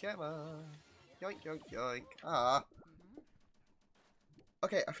 Come on. Yoink, yoink, yoink. Ah.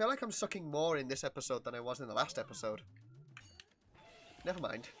 Okay, I feel like I'm sucking more in this episode than I was in the last episode. Never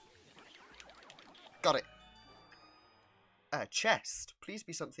mind. Got it. A chest. Please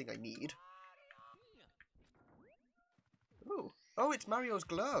be something I need. Ooh. Oh, it's Mario's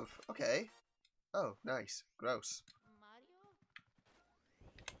glove. Okay. Oh, nice. Gross.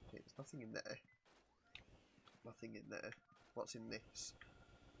 Okay, there's nothing in there. Nothing in there. What's in this?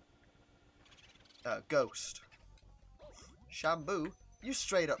 Ghost. Shambu? You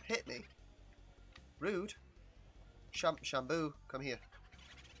straight up hit me. Rude. Shambu, come here.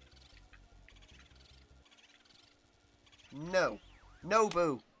 No. No,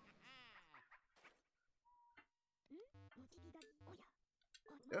 boo.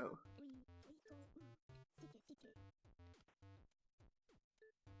 Oh.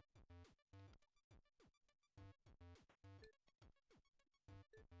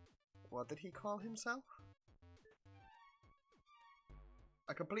 What did he call himself?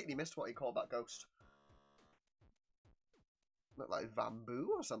 I completely missed what he called that ghost. Looked like Bamboo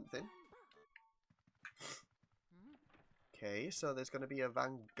or something. Okay, so there's going to be a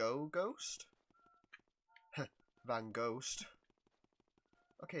Van Gogh ghost? Van Ghost.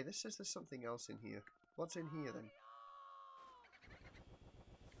 Okay, this says there's something else in here. What's in here then?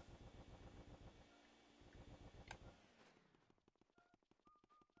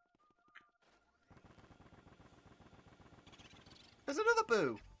 There's another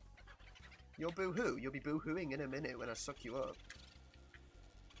boo! You're boo-hoo. You'll be boo-hooing in a minute when I suck you up.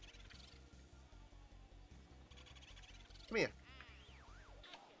 Come here.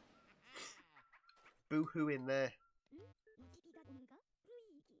 Boo-hoo in there.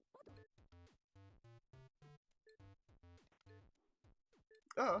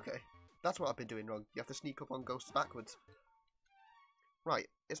 Oh, okay. That's what I've been doing wrong. You have to sneak up on ghosts backwards. Right,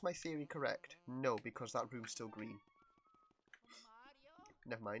 is my theory correct? No, because that room's still green.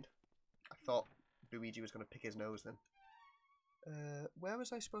 Never mind. I thought Luigi was going to pick his nose then. Where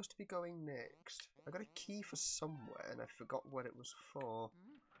was I supposed to be going next? I got a key for somewhere and I forgot what it was for.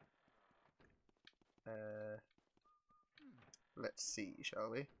 Let's see,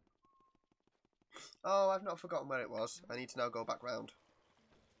 shall we? Oh, I've not forgotten where it was. I need to now go back round.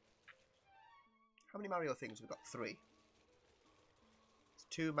 How many Mario things have we got? 3. There's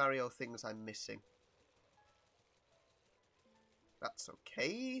 2 Mario things I'm missing. That's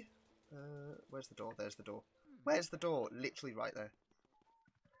okay. Where's the door? There's the door. Where's the door? Literally right there.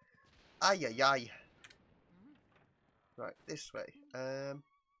 Ay, ay, ay. Right, this way.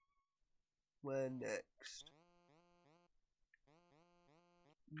 Where next?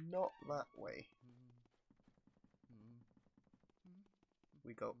 Not that way.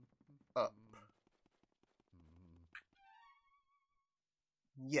 We go up.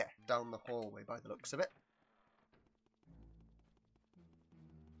 Yeah, down the hallway by the looks of it.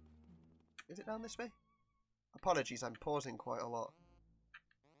 Is it down this way? Apologies, I'm pausing quite a lot.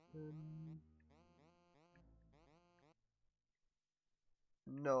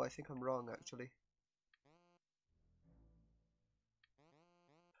 No, I think I'm wrong actually.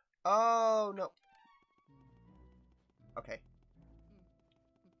 Oh, no. Okay.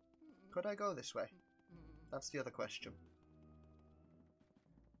 Could I go this way? That's the other question.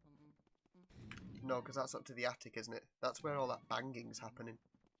 No, because that's up to the attic, isn't it? That's where all that banging's happening.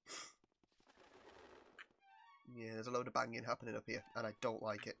 Yeah, there's a load of banging happening up here, and I don't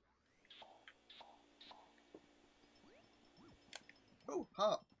like it. Oh,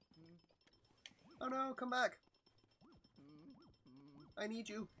 heart. Oh no, come back. I need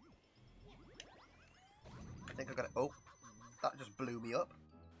you. I think I got it. Oh, that just blew me up.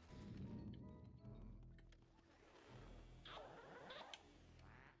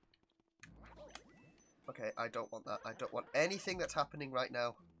 Okay, I don't want that. I don't want anything that's happening right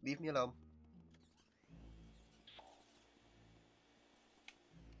now. Leave me alone.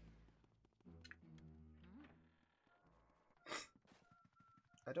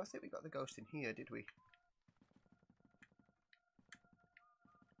 I don't think we got the ghost in here, did we?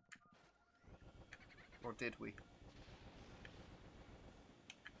 Or did we?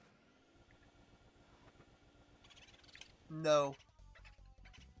 No.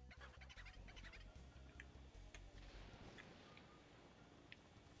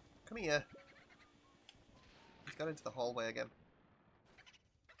 Come here. He's gone into the hallway again.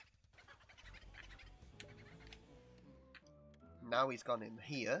 Now he's gone in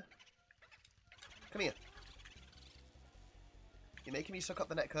here. Come here. You're making me suck up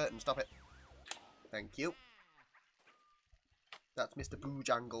the net curtain. Stop it. Thank you. That's Mr.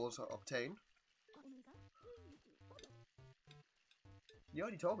 Boojangles obtained. You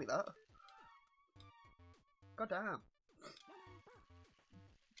already told me that. God damn.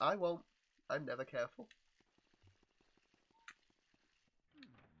 I won't. I'm never careful.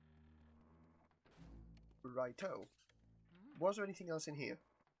 Righto. Was there anything else in here?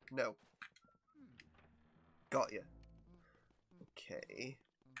 No. Got you. Okay.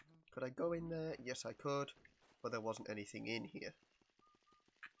 Could I go in there? Yes, I could. But there wasn't anything in here.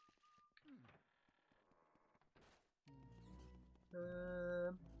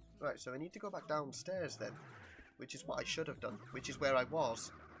 Right, so I need to go back downstairs then. Which is what I should have done. Which is where I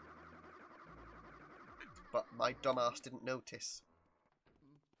was. But my dumbass didn't notice.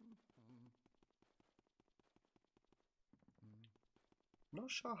 Not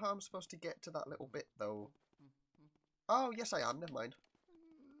sure how I'm supposed to get to that little bit though. Oh, yes I am. Never mind.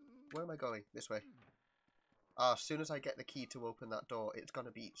 Where am I going? This way. Ah, as soon as I get the key to open that door, it's going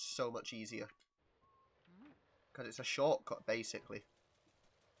to be so much easier. Because it's a shortcut, basically.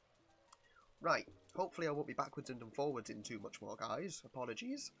 Right. Hopefully I won't be backwards and forwards in too much more, guys.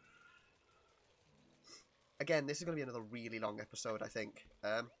 Apologies. Again, this is going to be another really long episode, I think.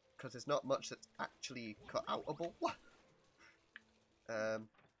 Because there's not much that's actually cut-outable.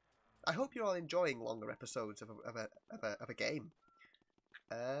 I hope you're all enjoying longer episodes of a game.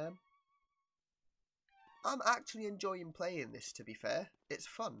 I'm actually enjoying playing this, to be fair. It's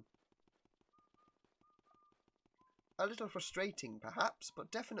fun. A little frustrating, perhaps, but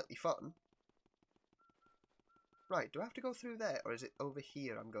definitely fun. Right, do I have to go through there, or is it over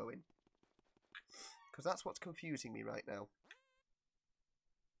here I'm going? Because that's what's confusing me right now.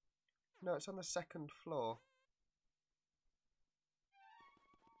 No, it's on the second floor.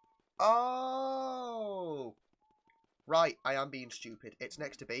 Oh! Right, I am being stupid. It's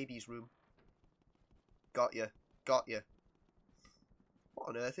next to Baby's room. Got you. Got you. What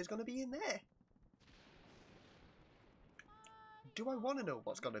on earth is going to be in there? Do I want to know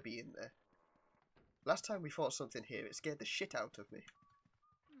what's going to be in there? Last time we fought something here, it scared the shit out of me.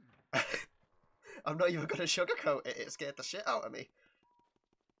 I'm not even going to sugarcoat it. It scared the shit out of me.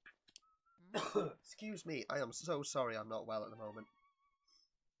 Excuse me. I am so sorry I'm not well at the moment.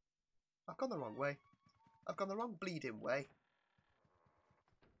 I've gone the wrong way. I've gone the wrong bleeding way.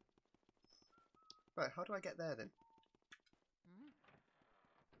 Right, how do I get there then?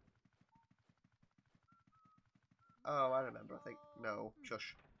 Oh, I remember, I think. No,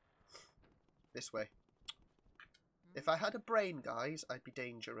 shush. This way. If I had a brain, guys, I'd be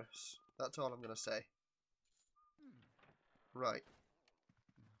dangerous. That's all I'm going to say. Right.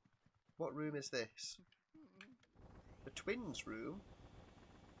 What room is this? The twins' room?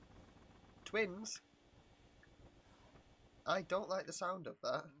 Twins? I don't like the sound of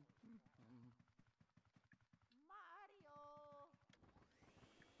that.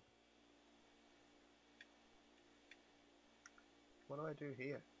 What do I do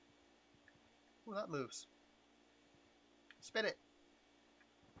here? Oh, that moves. Spin it.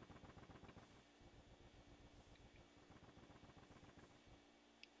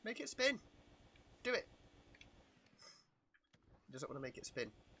 Make it spin. Do it. He doesn't want to make it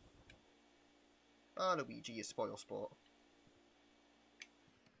spin. Ah, Luigi, you spoil sport.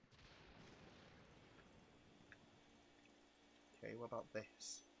 Okay, what about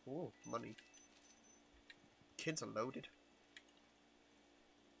this? Oh, money. Kids are loaded.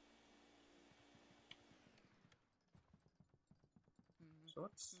 So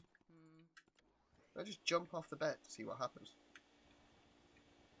what's... I just jump off the bed to see what happens.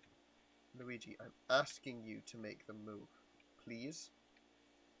 Luigi, I'm asking you to make them move. Please?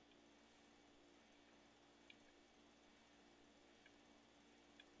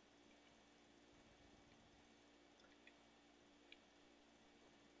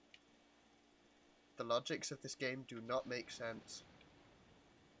 The logics of this game do not make sense.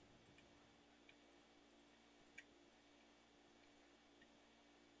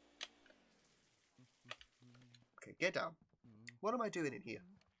 Okay, get down. What am I doing in here?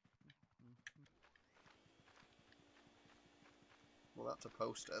 Well, that's a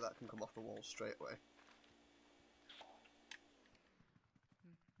poster. That can come off the wall straight away.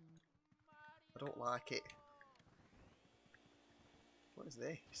 I don't like it. What is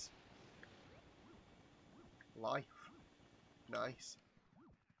this? Life. Nice.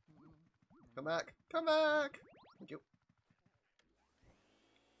 Come back. Come back! Thank you.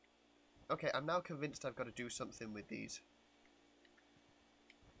 Okay, I'm now convinced I've got to do something with these.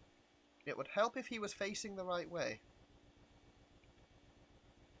 It would help if he was facing the right way.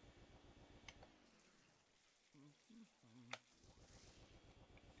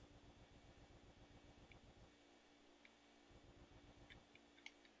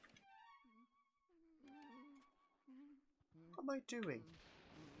 What am I doing?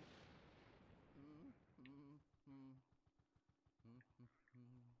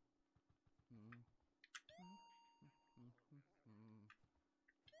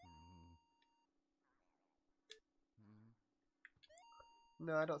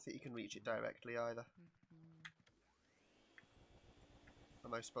 No, I don't think you can reach it directly either.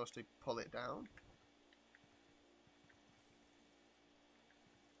 Am I supposed to pull it down?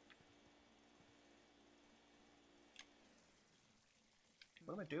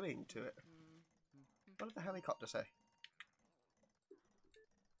 What am I doing to it? What did the helicopter say?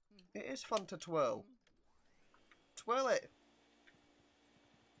 It is fun to twirl. Twirl it!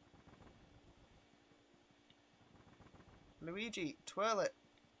 Luigi, twirl it!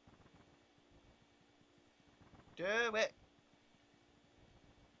 Do it!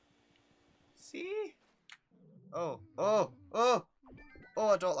 See? Oh, oh, oh! Oh,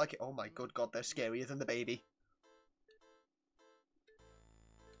 I don't like it. Oh my good god, they're scarier than the baby.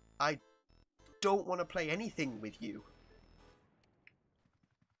 I don't want to play anything with you.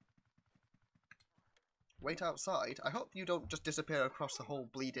 Wait outside? I hope you don't just disappear across the whole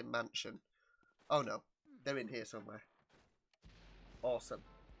bleeding mansion. Oh no, they're in here somewhere. Awesome.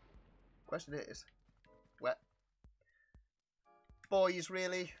 Question is, where? Boys,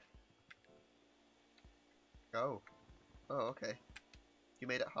 really? Oh. Oh, okay. You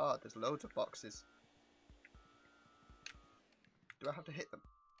made it hard. There's loads of boxes. Do I have to hit them?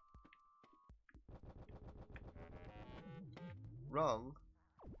 Wrong?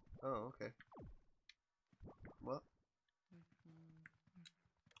 Oh, okay. What?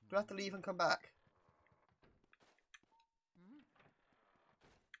 Do I have to leave and come back?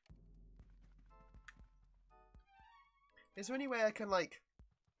 Is there any way I can, like,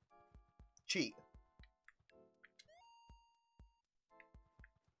 cheat?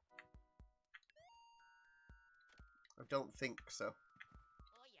 I don't think so.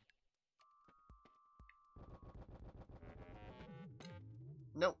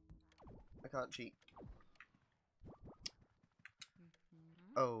 Nope. I can't cheat.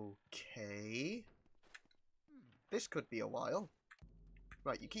 Okay. This could be a while.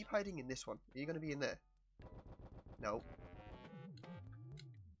 Right, you keep hiding in this one. Are you going to be in there? No.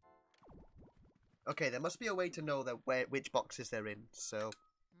 Okay, there must be a way to know which boxes they're in, so...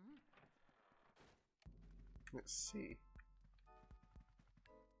 Let's see.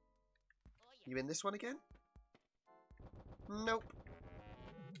 You in this one again? Nope.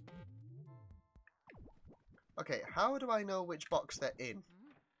 Okay, how do I know which box they're in?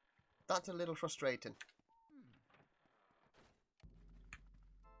 That's a little frustrating.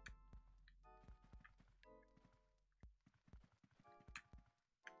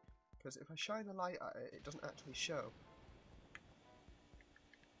 Because if I shine a light at it, it doesn't actually show.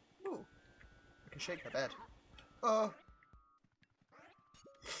 Ooh. I can shake the bed. Oh!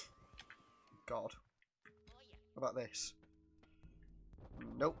 God. How about this?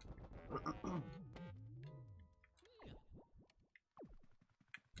 Nope.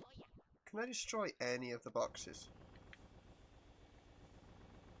 Can I destroy any of the boxes?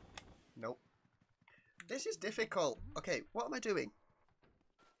 Nope. This is difficult. Okay, what am I doing?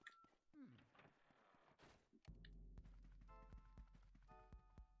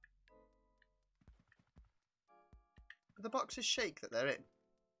 Do the boxes shake that they're in?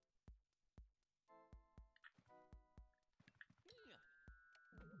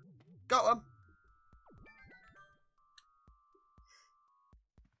 Got them!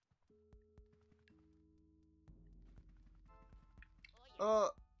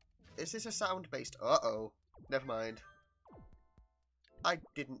 Oh, is this a sound-based? Uh-oh. Never mind. I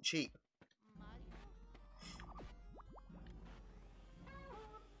didn't cheat.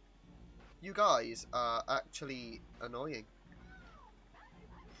 You guys are actually annoying.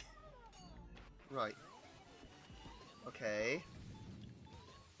 Right. Okay.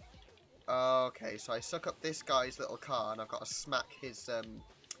 Okay, so I suck up this guy's little car and I've got to smack his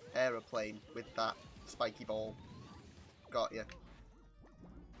aeroplane with that spiky ball. Got ya.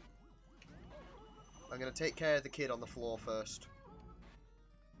 I'm going to take care of the kid on the floor first.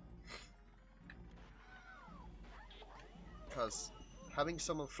 Because having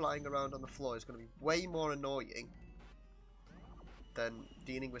someone flying around on the floor is going to be way more annoying than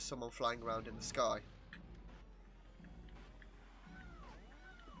dealing with someone flying around in the sky.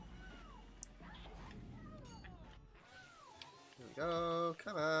 Here we go.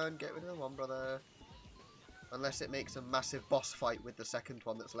 Come on, get rid of the one, brother. Unless it makes a massive boss fight with the second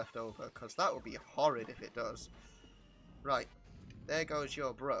one that's left over, because that would be horrid if it does. Right, there goes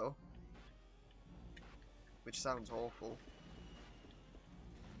your bro. Which sounds awful.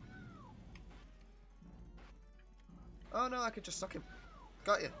 Oh no, I could just suck him.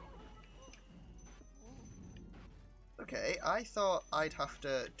 Got you. Okay, I thought I'd have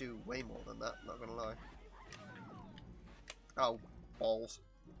to do way more than that, not gonna lie. Oh, balls.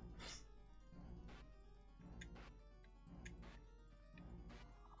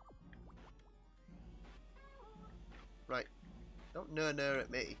 Right. Don't no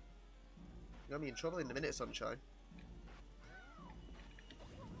at me. You're gonna be in trouble in a minute, sunshine.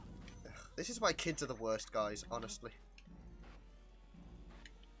 Ugh, this is why kids are the worst, guys, honestly.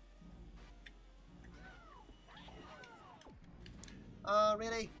 Oh,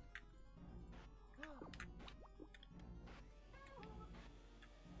 really?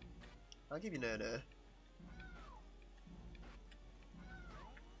 I'll give you no.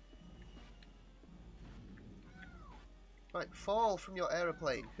 Right, fall from your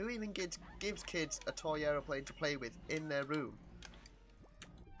aeroplane. Who even gives kids a toy aeroplane to play with in their room?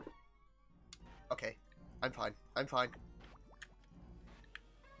 Okay, I'm fine. I'm fine.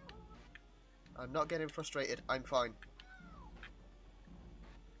 I'm not getting frustrated. I'm fine.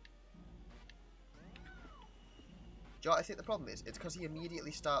 Do you know what I think the problem is? It's because he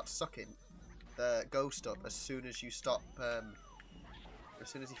immediately starts sucking the ghost up as soon as you stop, as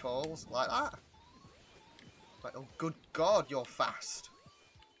soon as he falls, like that. Like, oh good god, you're fast.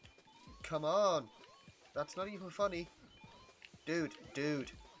 Come on. That's not even funny. Dude,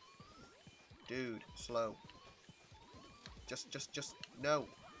 slow. Just, no.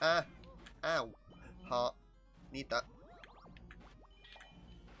 Ah, ow. Heart. Need that.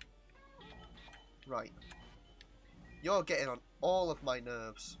 Right. You're getting on all of my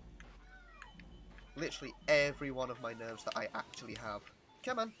nerves. Literally every one of my nerves that I actually have.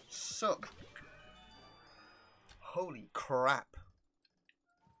 Come on, suck. Holy crap.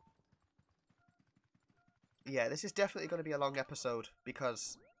 Yeah, this is definitely going to be a long episode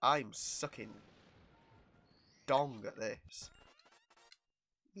because I'm sucking dong at this.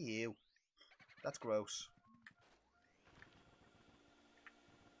 Ew. That's gross.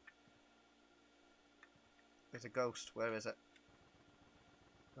 There's a ghost. Where is it?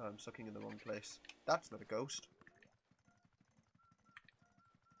 Oh, I'm sucking in the wrong place. That's not a ghost.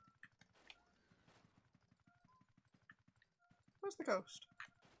 Where's the ghost?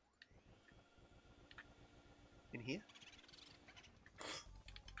 In here?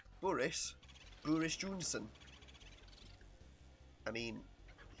 Boris Johnson. I mean,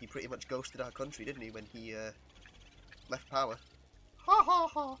 he pretty much ghosted our country, didn't he, when he left power? Ha ha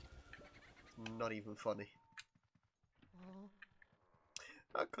ha! Not even funny.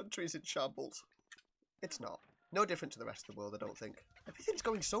 Our country's in shambles. It's not. No different to the rest of the world, I don't think. Everything's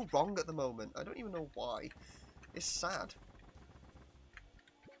going so wrong at the moment. I don't even know why. It's sad.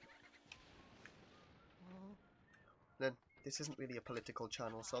 Then, this isn't really a political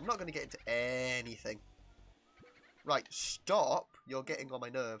channel, so I'm not going to get into anything. Right, stop. You're getting on my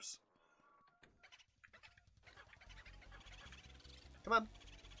nerves. Come on.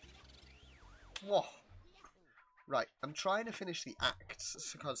 Whoa. Right, I'm trying to finish the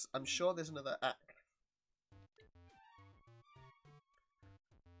acts, because I'm sure there's another act.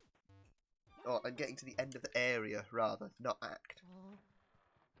 Oh, I'm getting to the end of the area, rather, not act.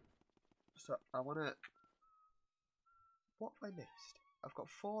 So, I want to... What have I missed? I've got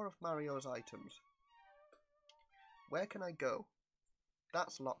 4 of Mario's items. Where can I go?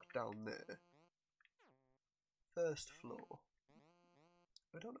 That's locked down there. First floor.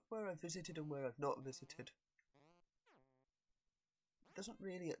 I don't know where I've visited and where I've not visited. It doesn't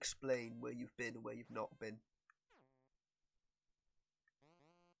really explain where you've been and where you've not been.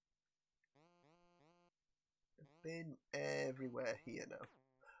 I've been everywhere here now.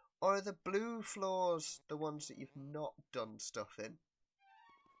 Or are the blue floors the ones that you've not done stuff in?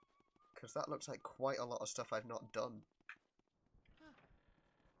 Because that looks like quite a lot of stuff I've not done.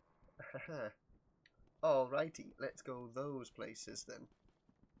 Alrighty, let's go those places then.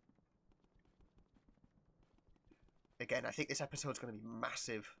 Again, I think this episode's going to be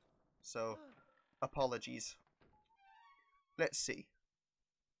massive, so apologies. Let's see.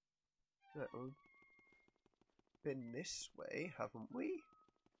 We've been this way, haven't we?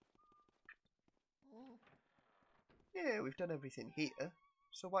 Yeah, we've done everything here.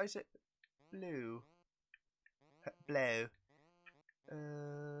 So why is it blue? Blue.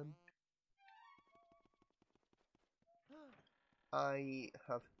 I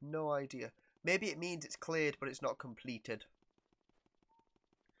have no idea. Maybe it means it's cleared, but it's not completed.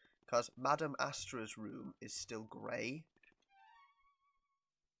 Because Madame Astra's room is still grey.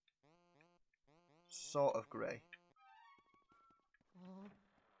 Sort of grey.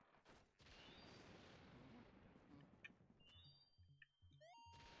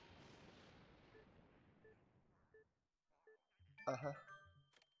 Uh-huh.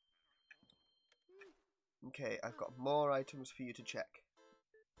 Okay, I've got more items for you to check.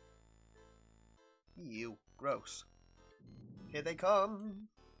 Ew, gross. Here they come!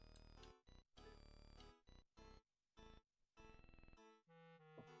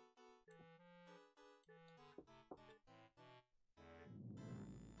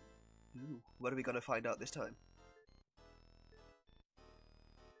 Ooh, what are we going to find out this time?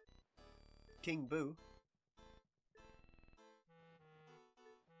 King Boo?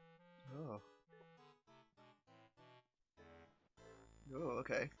 Oh. Oh,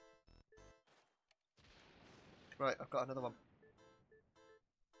 okay. Right, I've got another one.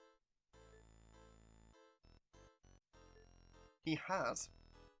 He has.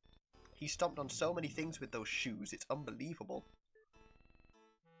 He stomped on so many things with those shoes, it's unbelievable.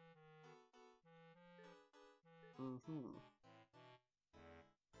 Mm-hmm.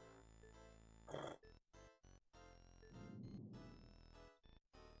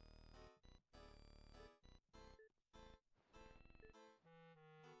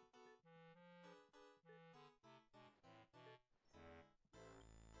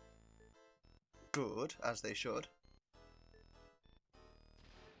 Good, as they should.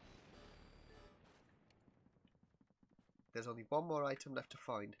 There's only one more item left to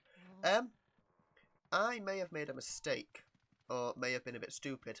find. I may have made a mistake, or may have been a bit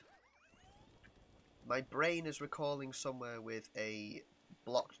stupid. My brain is recalling somewhere with a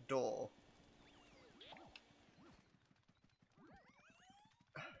blocked door.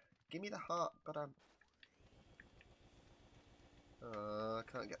 Give me the heart, goddamn. I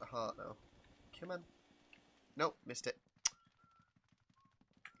can't get the heart now. Come on. Nope, missed it.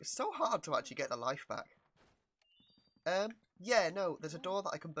 It's so hard to actually get the life back. Yeah, no, there's a door that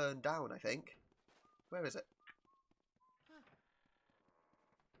I can burn down, I think. Where is it?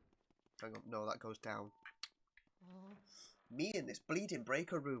 Hang on, no, that goes down. Me in this bleeding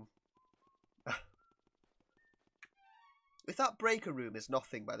breaker room. If that breaker room is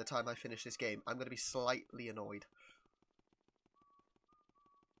nothing by the time I finish this game, I'm going to be slightly annoyed.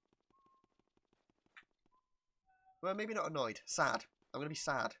 Well, maybe not annoyed. Sad. I'm going to be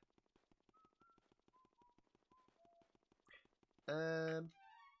sad.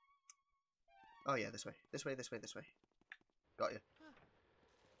 Oh yeah, this way. This way, this way, this way. Got you.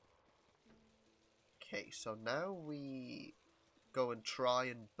 Okay, so now we go and try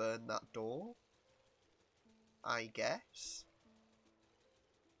and burn that door. I guess.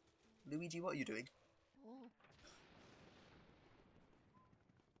 Luigi, what are you doing?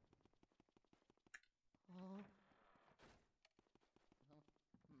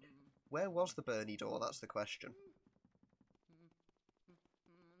 Where was the Bernie door? That's the question.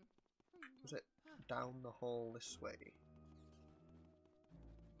 Was it down the hall this way?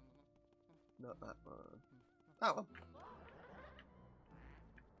 Not that one. That one.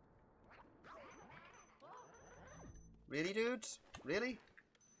 Really, dudes? Really?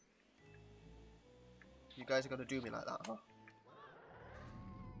 You guys are gonna do me like that, huh?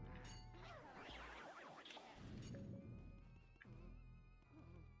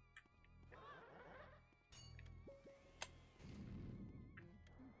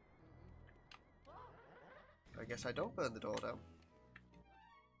 I guess I don't burn the door down.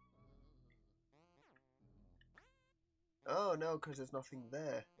 Oh no, because there's nothing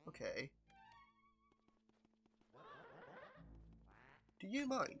there. Okay. Do you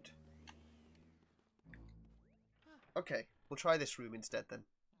mind? Okay, we'll try this room instead then.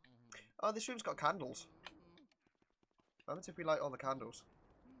 Oh, this room's got candles. What happens if we light all the candles?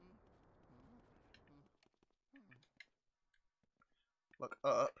 Look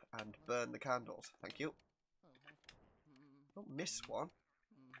up and burn the candles. Thank you. Don't miss one.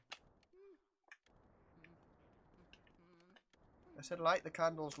 I said light the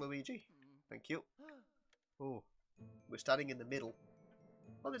candles, Luigi. Thank you. Oh, we're standing in the middle.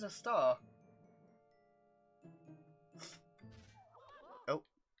 Oh, there's a star. Oh.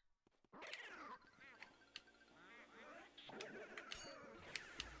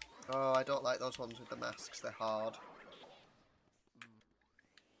 Oh, I don't like those ones with the masks. They're hard.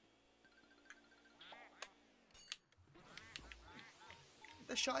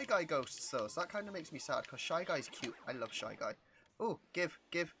 The Shy Guy ghosts though, so that kind of makes me sad because Shy Guy's cute. I love Shy Guy. Oh, give.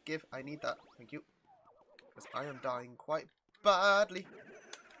 I need that. Thank you. Because I am dying quite badly.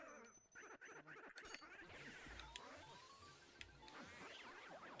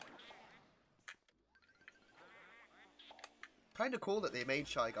 Kind of cool that they made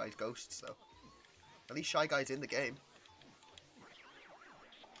Shy Guys ghosts, though. At least Shy Guy's in the game.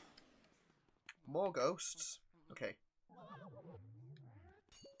 More ghosts. Okay.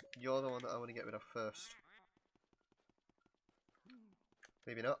 You're the one that I want to get rid of first.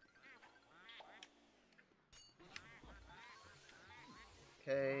 Maybe not.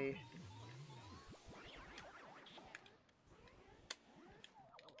 Okay.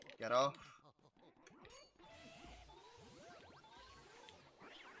 Get off.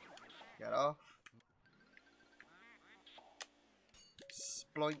 Get off.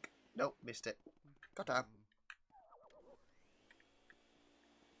 Sploink. Nope, missed it. Goddamn.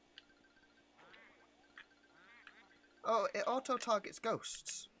 Oh, it auto-targets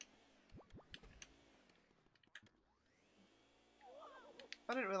ghosts.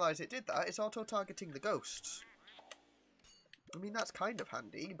 I didn't realise it did that. It's auto-targeting the ghosts. I mean, that's kind of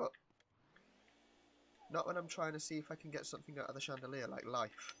handy, but not when I'm trying to see if I can get something out of the chandelier, like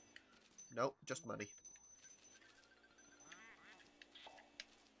life. Nope, just money.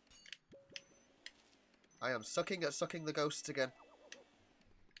 I am sucking at sucking the ghosts again.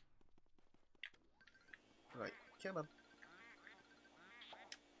 Right, come on.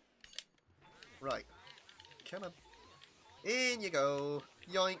 Right, come on. In you go.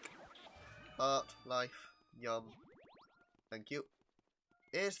 Yoink. Heart, life, yum. Thank you.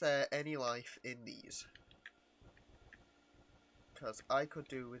 Is there any life in these? Because I could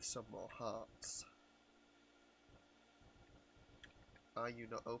do with some more hearts. Are you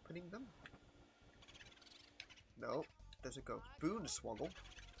not opening them? No. There's a ghost. Boonswoggle.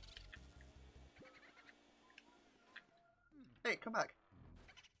 Hey, come back.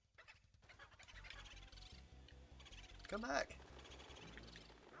 Come back.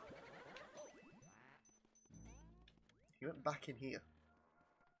 He went back in here.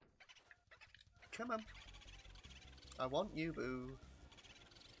 Come on. I want you, boo.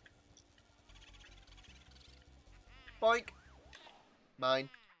 Boink. Mine.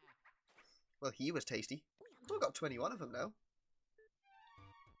 Well, he was tasty. We've got 21 of them now.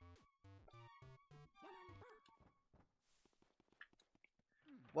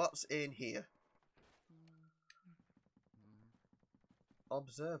 What's in here?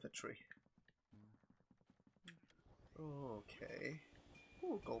 Observatory. Okay.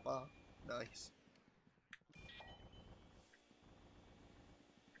 Ooh, gold bar. Nice.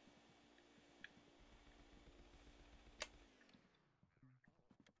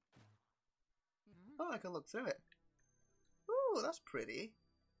 Oh, I can look through it. Ooh, that's pretty.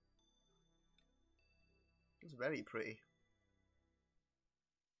 It's very pretty.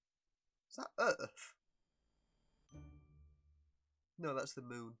 Is that Earth? No, that's the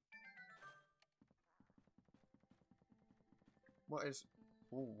moon. What is...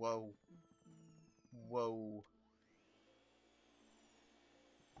 Ooh, whoa. Whoa.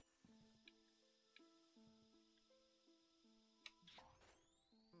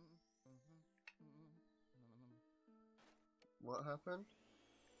 What happened?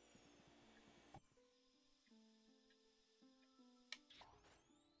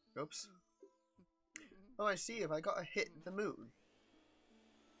 Oops. Oh, I see. If I got to hit the moon.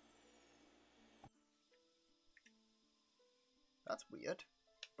 That's weird.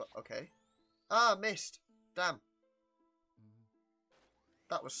 But, okay. Ah, missed. Damn.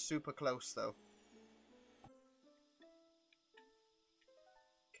 That was super close, though.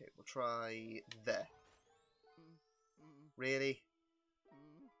 Okay, we'll try there. Really?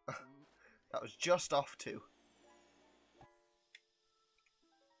 That was just off too.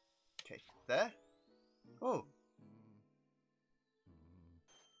 Okay, there. Oh.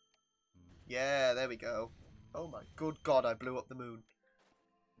 Yeah, there we go. Oh my good god, I blew up the moon.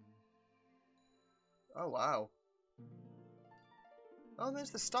 Oh wow. Oh,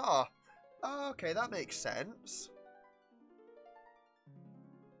 there's the star. Oh, okay, that makes sense.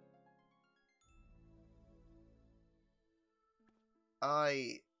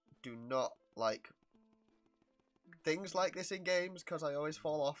 I do not like things like this in games because I always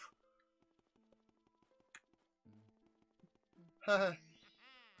fall off. Haha.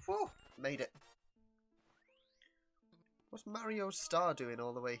 Whew, made it. What's Mario's star doing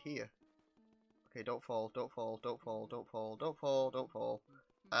all the way here? Okay, don't fall, don't fall, don't fall, don't fall, don't fall, don't fall.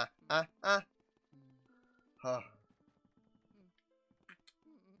 Ah, ah, ah. Huh.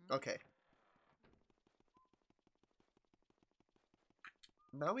 Okay.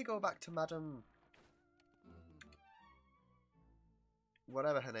 Now we go back to Madam...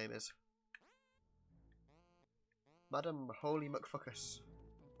 Whatever her name is. Madam Holy McFuckus.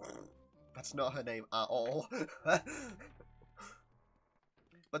 That's not her name at all.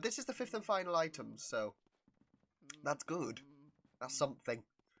 But this is the 5th and final item, so that's good. That's something.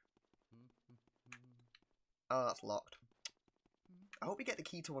 Oh, that's locked. I hope we get the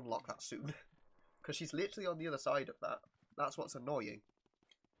key to unlock that soon. Because she's literally on the other side of that. That's what's annoying.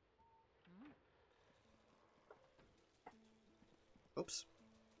 Oops.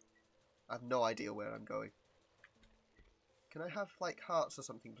 I have no idea where I'm going. Can I have, like, hearts or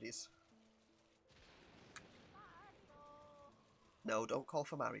something, please? No, don't call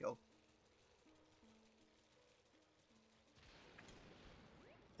for Mario.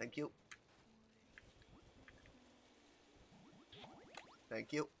 Thank you.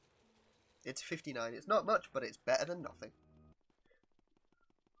 Thank you. It's 59. It's not much, but it's better than nothing.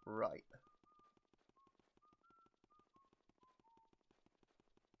 Right.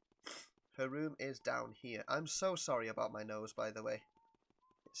 Her room is down here. I'm so sorry about my nose, by the way.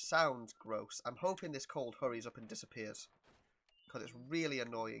 It sounds gross. I'm hoping this cold hurries up and disappears. Because it's really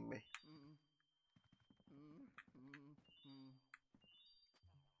annoying me.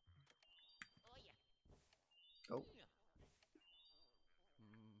 Oh.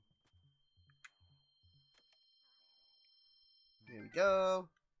 Here we go.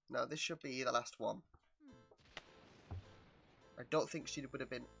 Now this should be the last one. I don't think she would have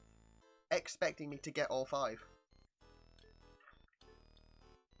been expecting me to get all 5.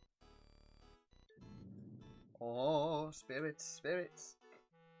 Oh, spirits, spirits.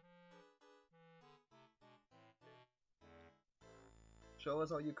 Show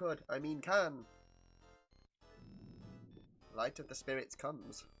us all you could. I mean can. Light of the spirits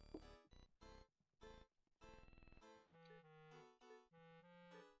comes.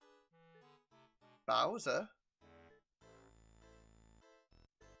 Bowser?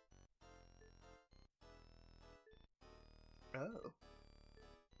 Oh.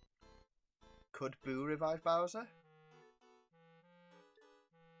 Could Boo revive Bowser?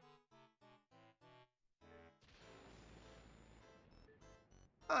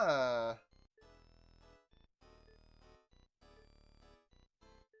 Ah.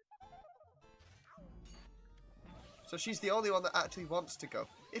 So she's the only one that actually wants to go.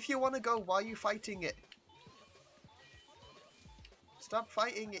 If you want to go, why are you fighting it? Stop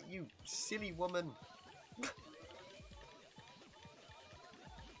fighting it, you silly woman.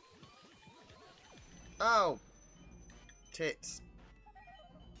 Oh. Tits.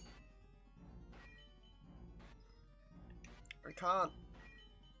 I can't.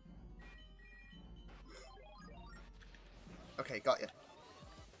 Okay, got you.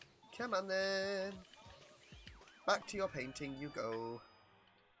 Come on then. Back to your painting you go.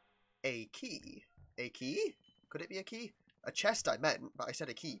 A key. A key? Could it be a key? A chest I meant, but I said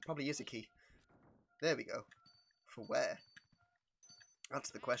a key. Probably is a key. There we go. For where?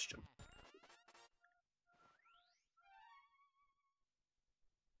 That's the question.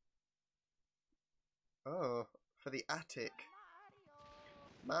 Oh, for the attic.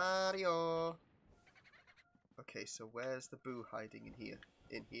 Mario! Okay, so where's the Boo hiding in here?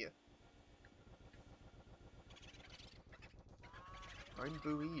 In here. I'm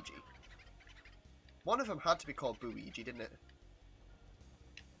Luigi. One of them had to be called Luigi, didn't it?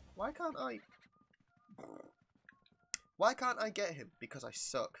 Why can't I... Why can't I get him? Because I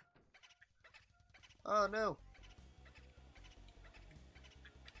suck. Oh no.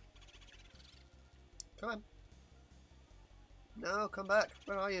 Come on. No, come back.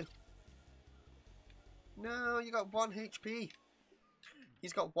 Where are you? No, you got 1 HP.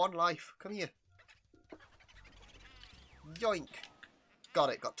 He's got 1 life. Come here. Yoink. Got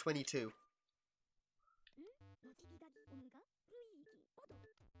it. Got 22.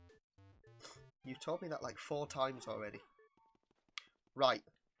 You've told me that like 4 times already. Right.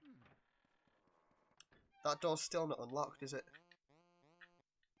 That door's still not unlocked, is it?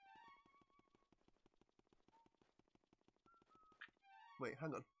 Wait,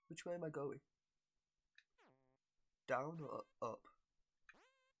 hang on. Which way am I going? Down or up?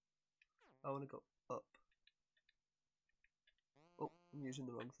 I want to go up. Oh, I'm using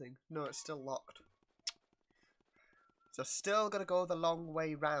the wrong thing. No, it's still locked. So still gotta go the long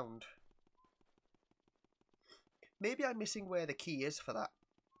way round. Maybe I'm missing where the key is for that.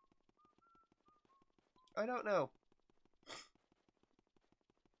 I don't know.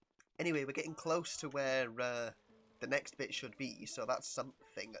 Anyway, we're getting close to where the next bit should be, so that's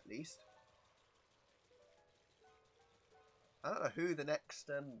something at least. I don't know who the next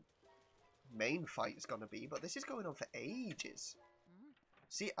main fight is going to be, but this is going on for ages.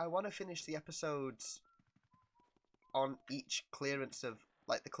 See, I want to finish the episodes on each clearance of,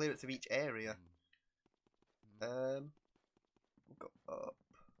 like, the clearance of each area. Go up.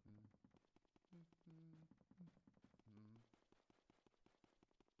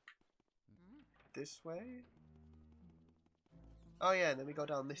 This way? Oh yeah, and then we go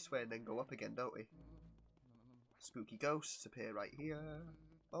down this way and then go up again, don't we? Spooky ghosts appear right here.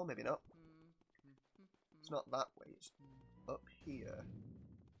 Oh, maybe not. It's not that way, it's up here.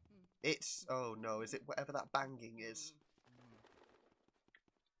 It's... oh no, is it whatever that banging is?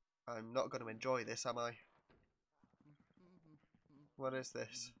 I'm not going to enjoy this, am I? What is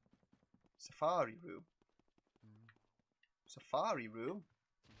this? Safari room? Safari room?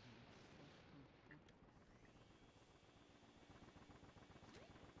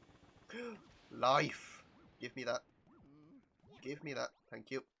 Life! Give me that. Give me that. Thank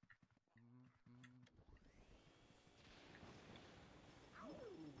you.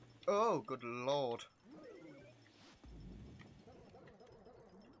 Oh, good lord.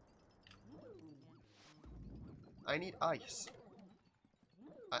 I need ice.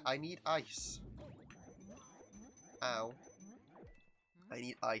 I need ice. Ow. I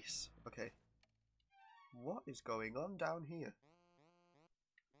need ice. Okay. What is going on down here?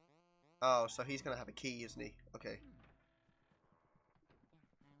 Oh, so he's going to have a key, isn't he? Okay.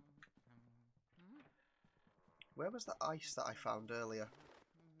 Where was the ice that I found earlier?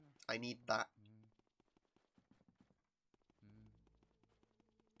 I need that.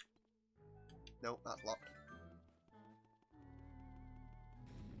 Nope, that's locked.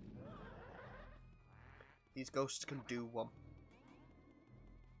 These ghosts can do one.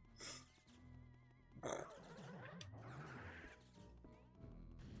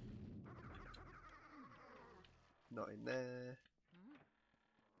 Not in there.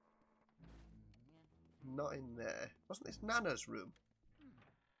 Not in there. Wasn't this Nana's room?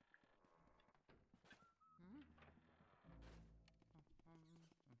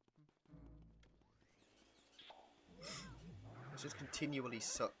 It's just continually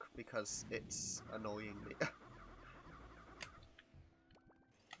suck because it's annoying me.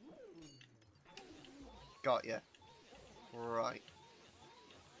 Got ya. Right.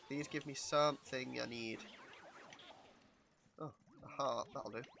 Please give me something I need. Oh, a heart.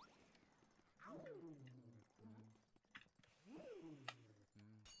 That'll do.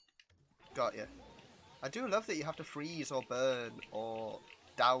 Got ya. I do love that you have to freeze or burn or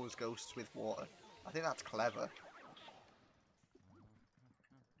douse ghosts with water. I think that's clever.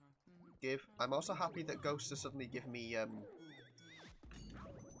 Give. I'm also happy that ghosts are suddenly giving me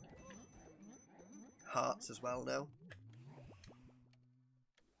hearts as well now.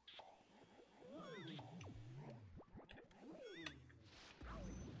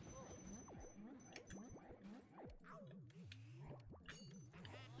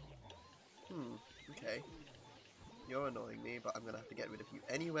 Okay. You're annoying me, but I'm gonna have to get rid of you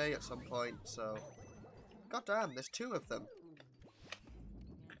anyway at some point, so... God damn, there's two of them.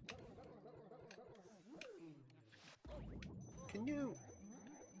 Can you...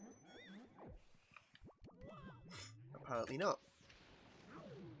 Apparently not.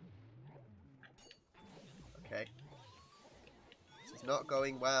 Okay. This is not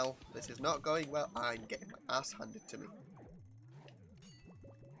going well. This is not going well. I'm getting my ass handed to me.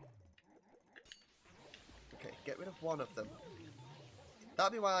 Okay, get rid of one of them.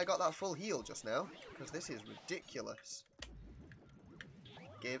 That'd be why I got that full heal just now. Because this is ridiculous.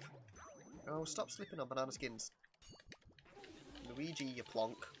 Give. Oh, stop slipping on banana skins. Luigi, you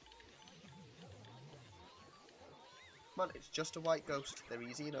plonk. Come on, it's just a white ghost. They're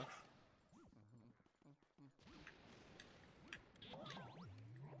easy enough.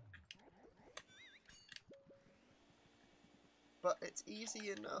 But it's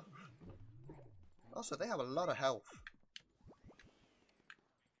easy enough. Also, they have a lot of health.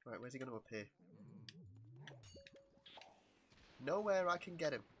 Right, where's he going to appear? Nowhere I can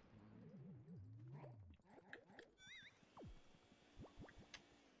get him.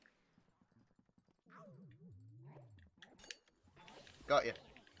 Got you.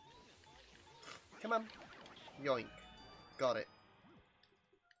 Come on. Yoink. Got it.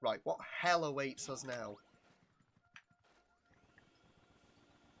 Right, what hell awaits us now?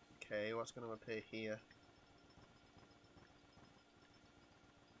 Okay, what's going to appear here?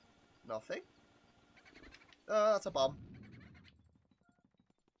 Nothing. Oh, that's a bomb.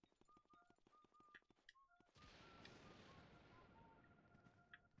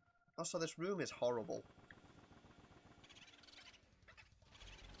 Also, this room is horrible.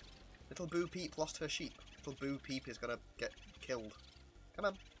 Little Boo Peep lost her sheep. Little Boo Peep is gonna get killed. Come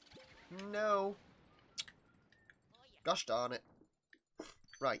on. No. Gosh darn it.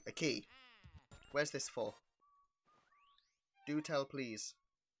 Right, a key. Where's this for? Do tell, please.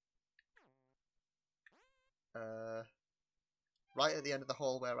 Right at the end of the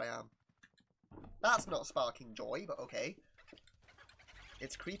hall where I am. That's not sparking joy, but okay.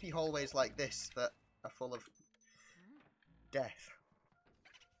 It's creepy hallways like this that are full of death.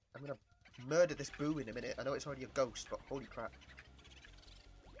 I'm gonna murder this boo in a minute. I know it's already a ghost, but holy crap.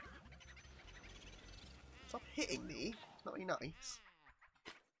 Stop hitting me. It's not very nice.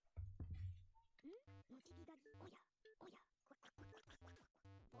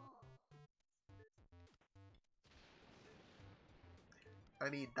 I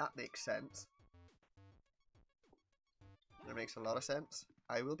mean, that makes sense. That makes a lot of sense.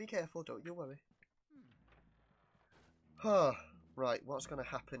 I will be careful, don't you worry. Right, what's going to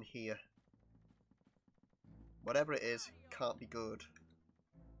happen here? Whatever it is, can't be good.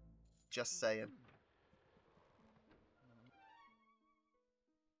 Just saying.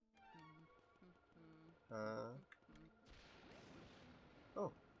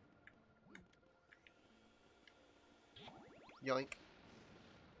 Oh. Yoink.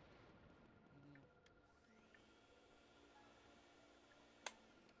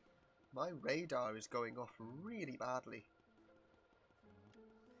 My radar is going off really badly.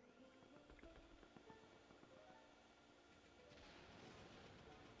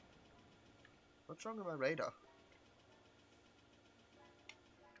 What's wrong with my radar?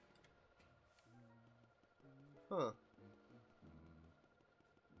 Huh.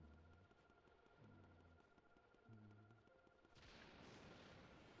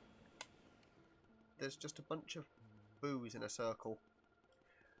 There's just a bunch of boos in a circle.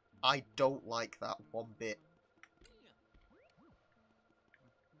 I don't like that one bit.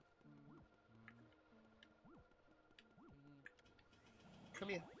 Come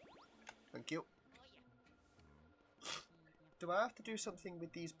here. Thank you. Do I have to do something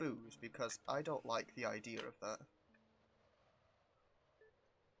with these boos? Because I don't like the idea of that.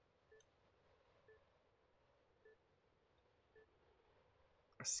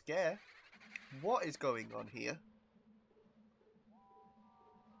 A scare? What is going on here?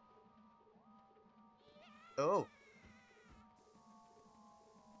 Oh.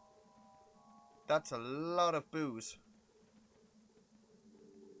 That's a lot of boos.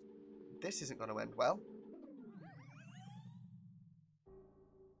 This isn't going to end well.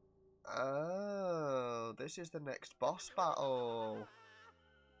 Oh, this is the next boss battle.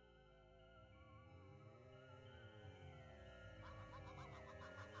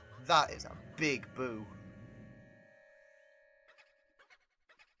 That is a big boo.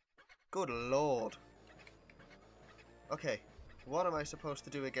 Good lord. Okay, what am I supposed to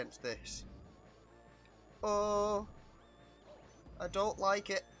do against this? Oh, I don't like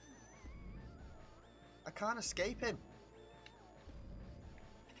it. I can't escape him.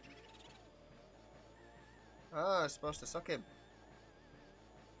 Ah, I'm supposed to suck him.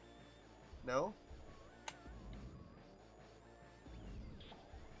 No?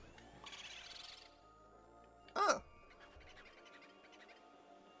 Oh.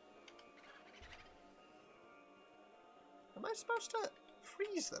 Am I supposed to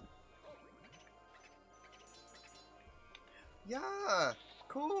freeze them? Yeah,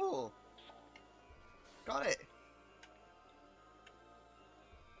 cool. Got it.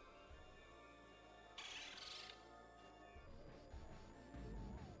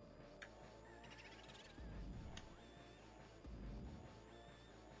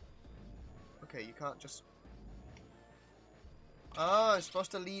 Okay, you can't just... Oh, I'm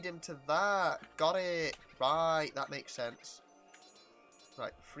supposed to lead him to that. Got it. Right, that makes sense.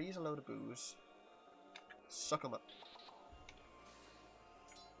 Right, freeze a load of boos. Suck them up.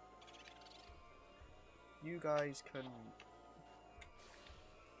 You guys can...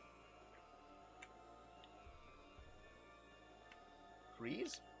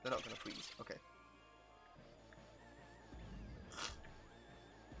 Freeze? They're not going to freeze. Okay.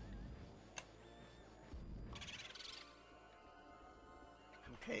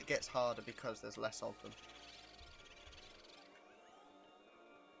 Okay, it gets harder because there's less of them.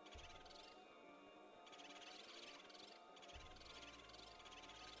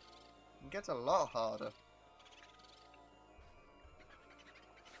 It gets a lot harder.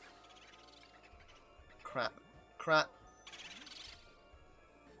 Crap. Crap.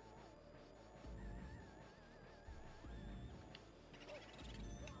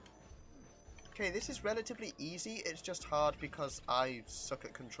 Okay, this is relatively easy. It's just hard because I suck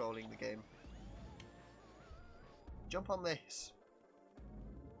at controlling the game. Jump on this.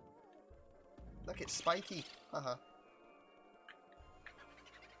 Look, it's spiky. Haha.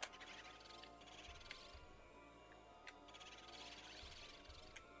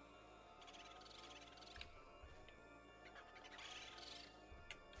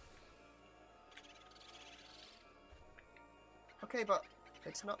 Okay, but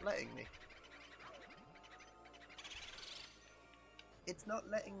it's not letting me. It's not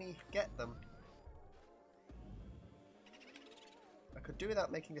letting me get them. I could do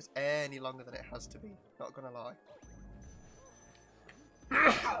without making this any longer than it has to be. Not gonna lie.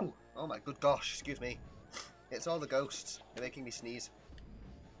 Oh my good gosh, excuse me. It's all the ghosts. They're making me sneeze.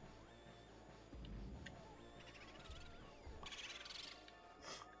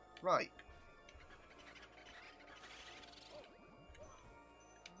 Right.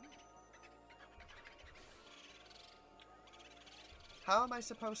 How am I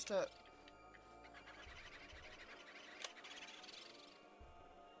supposed to...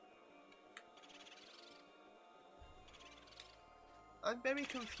 I'm very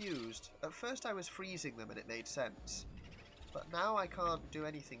confused. At first I was freezing them and it made sense. But now I can't do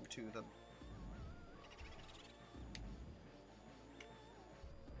anything to them.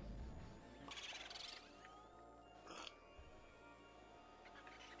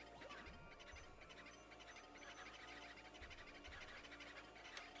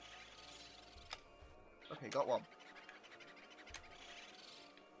 Okay, got one.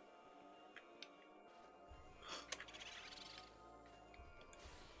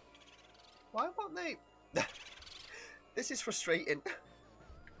 Why won't they? This is frustrating.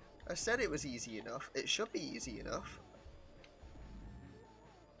 I said it was easy enough. It should be easy enough.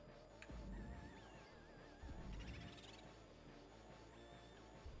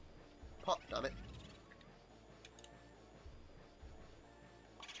 Pop, damn it.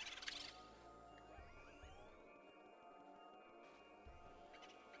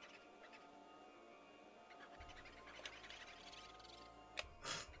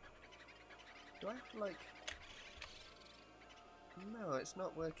 Do I have to, like... No, it's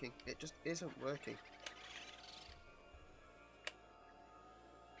not working. It just isn't working.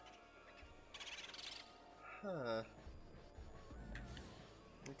 Huh.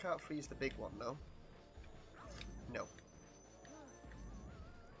 We can't freeze the big one, though. No.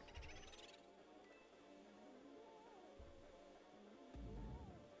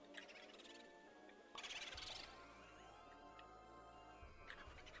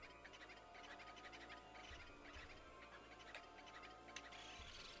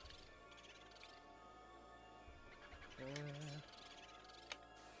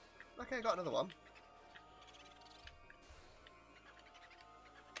 Okay, I got another one.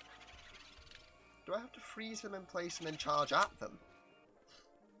 Do I have to freeze them in place and then charge at them?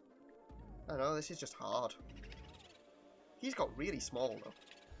 I don't know, this is just hard. He's got really small though.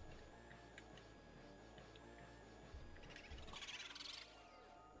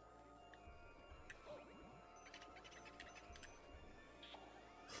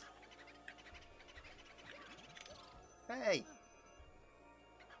 Hey!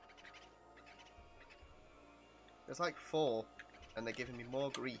 There's like 4, and they're giving me more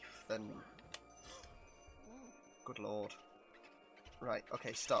grief than... Good lord. Right,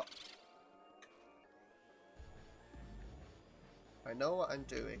 okay, stop. I know what I'm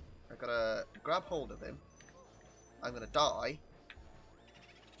doing. I gotta grab hold of him. I'm gonna die.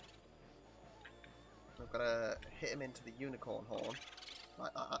 I've gotta hit him into the unicorn horn.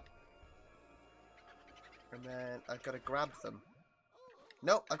 Like that. And then I've gotta grab them.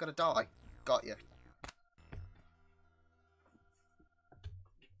 Nope, I've gotta die. Got you.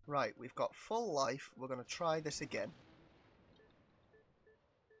 Right, we've got full life. We're going to try this again.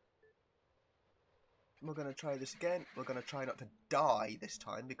 We're going to try this again. We're going to try not to die this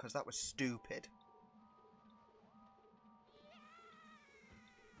time because that was stupid.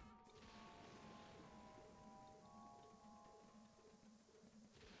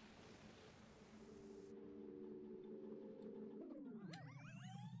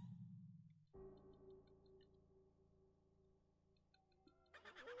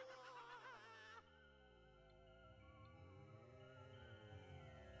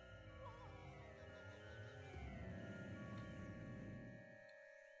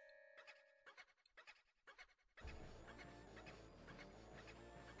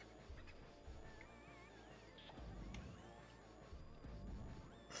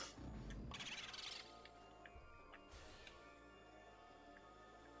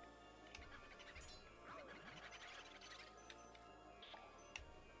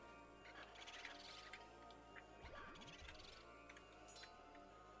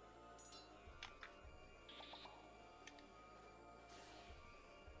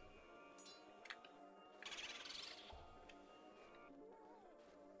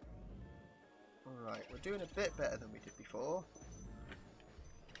 Alright, we're doing a bit better than we did before.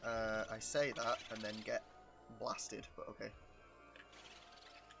 I say that and then get blasted, but okay.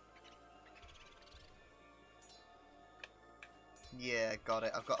 Yeah, got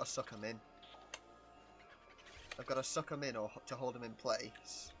it. I've got to suck them in. I've got to suck them in or to hold them in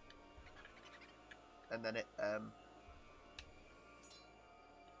place. And then it,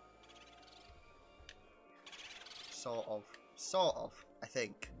 Sort of, I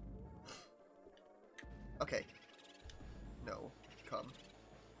think. Okay. No, come.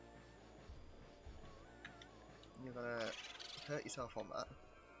 You're gonna hurt yourself on that.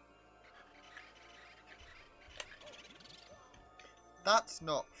 That's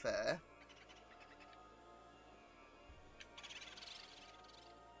not fair.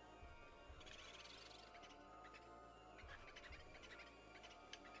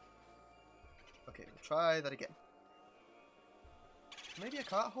 Okay, we'll try that again. Maybe I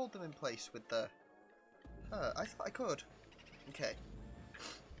can't hold them in place with the... I thought I could. Okay.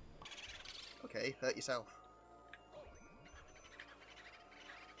 Okay, hurt yourself.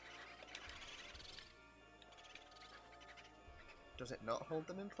 Does it not hold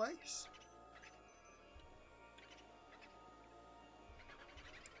them in place?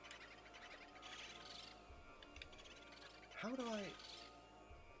 How do I...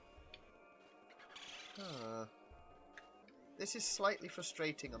 This is slightly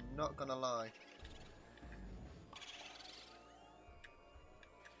frustrating, I'm not gonna lie.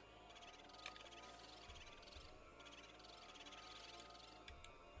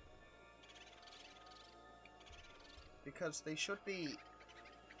 Because they should be...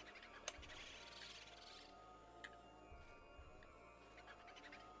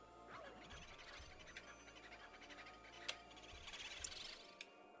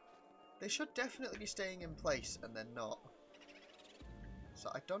 They should definitely be staying in place, and they're not. So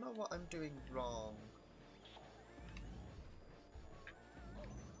I don't know what I'm doing wrong.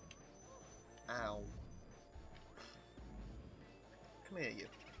 Ow. Come here, you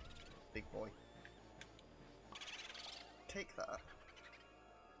big boy. Take that.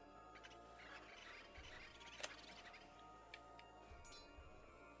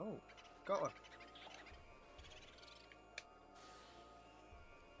 Oh, got one.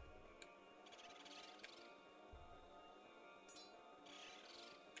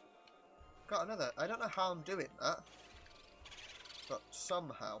 Got another. I don't know how I'm doing that, but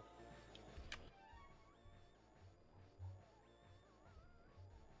somehow.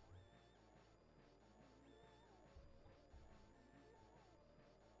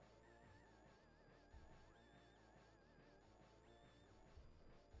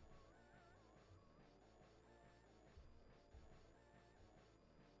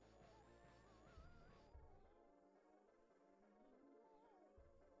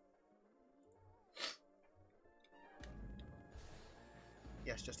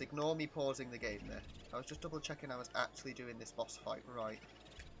 Yes, just ignore me pausing the game there. I was just double checking I was actually doing this boss fight right.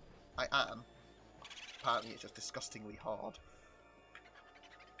 I am. Apparently it's just disgustingly hard.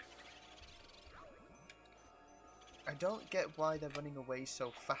 I don't get why they're running away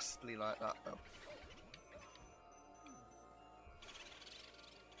so fastly like that though.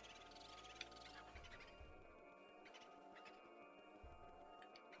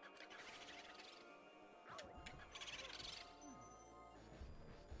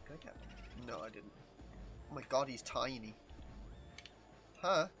 Did I get him? No, I didn't. Oh my god, he's tiny.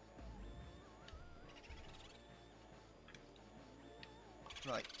 Huh?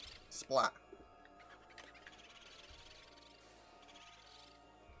 Right. Splat.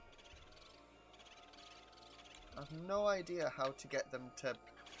 I have no idea how to get them to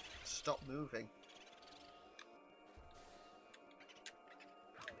stop moving.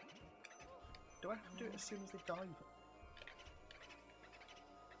 Do I have to do it as soon as they dive?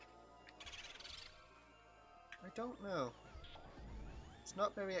 I don't know. It's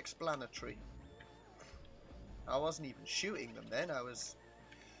not very explanatory. I wasn't even shooting them then, I was...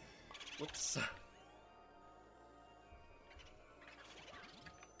 Whoops.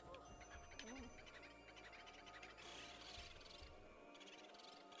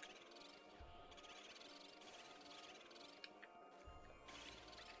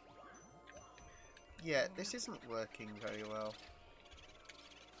 Yeah, this isn't working very well.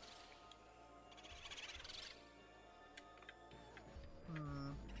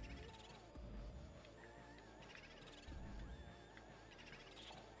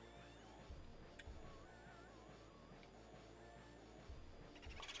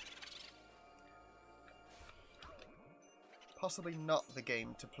 Possibly not the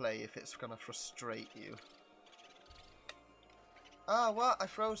game to play if it's gonna frustrate you. Ah, what? I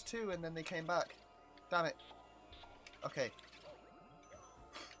froze too and then they came back. Damn it. Okay.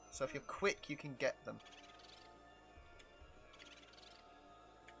 So if you're quick, you can get them.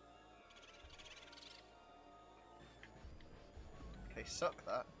 Okay, suck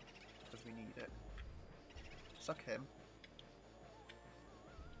that, because we need it. Suck him.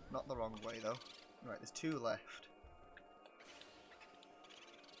 Not the wrong way, though. Right, there's 2 left.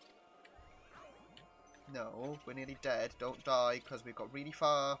 No, we're nearly dead. Don't die, because we've got really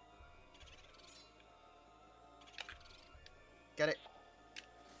far. Get it.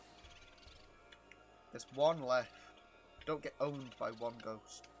 There's 1 left. Don't get owned by 1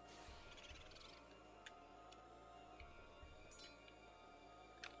 ghost.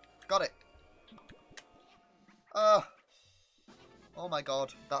 Got it. Oh my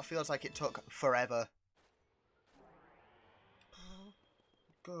god, that feels like it took forever.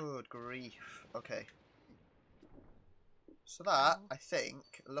 Good grief. Okay. So that, I think,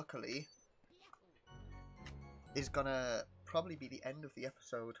 luckily, is gonna probably be the end of the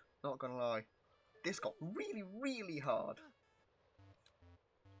episode. Not gonna lie. This got really, really hard.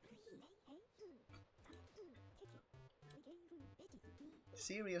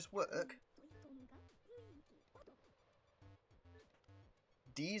 Serious work.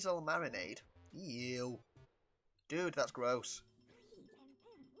 Diesel marinade? Ew. Dude, that's gross.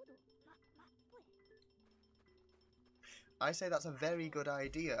 I say that's a very good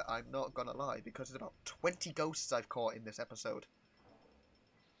idea, I'm not gonna lie, because there's about 20 ghosts I've caught in this episode.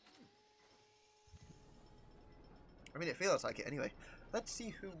 I mean, it feels like it anyway. Let's see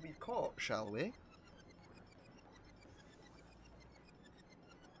who we've caught, shall we?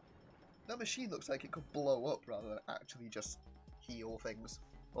 That machine looks like it could blow up rather than actually just heal things.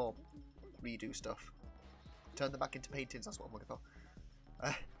 Or redo stuff. Turn them back into paintings, that's what I'm looking for.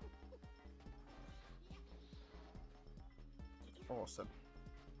 Awesome.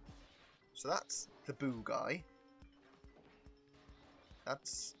 So that's the Boo guy.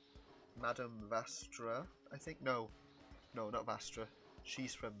 That's Madame Vastra, I think. No, not Vastra.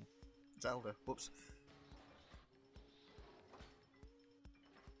 She's from Zelda. Whoops.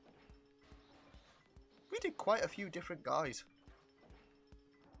 We did quite a few different guys.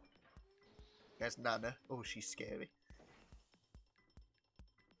 There's Nana. Oh, she's scary.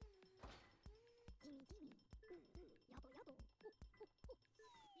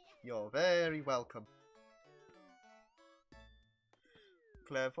 You're very welcome.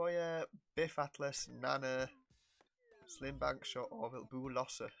 Clairvoyant, Biff Atlas, Nana, Slim Bankshot, Orville, Boo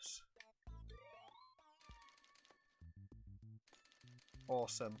Lossus.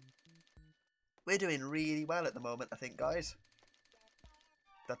 Awesome. We're doing really well at the moment, I think, guys.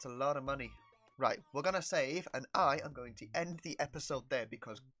 That's a lot of money. Right, we're going to save, and I am going to end the episode there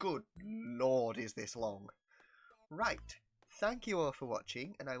because, good lord, is this long. Right, thank you all for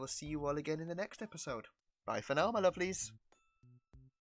watching, and I will see you all again in the next episode. Bye for now, my lovelies.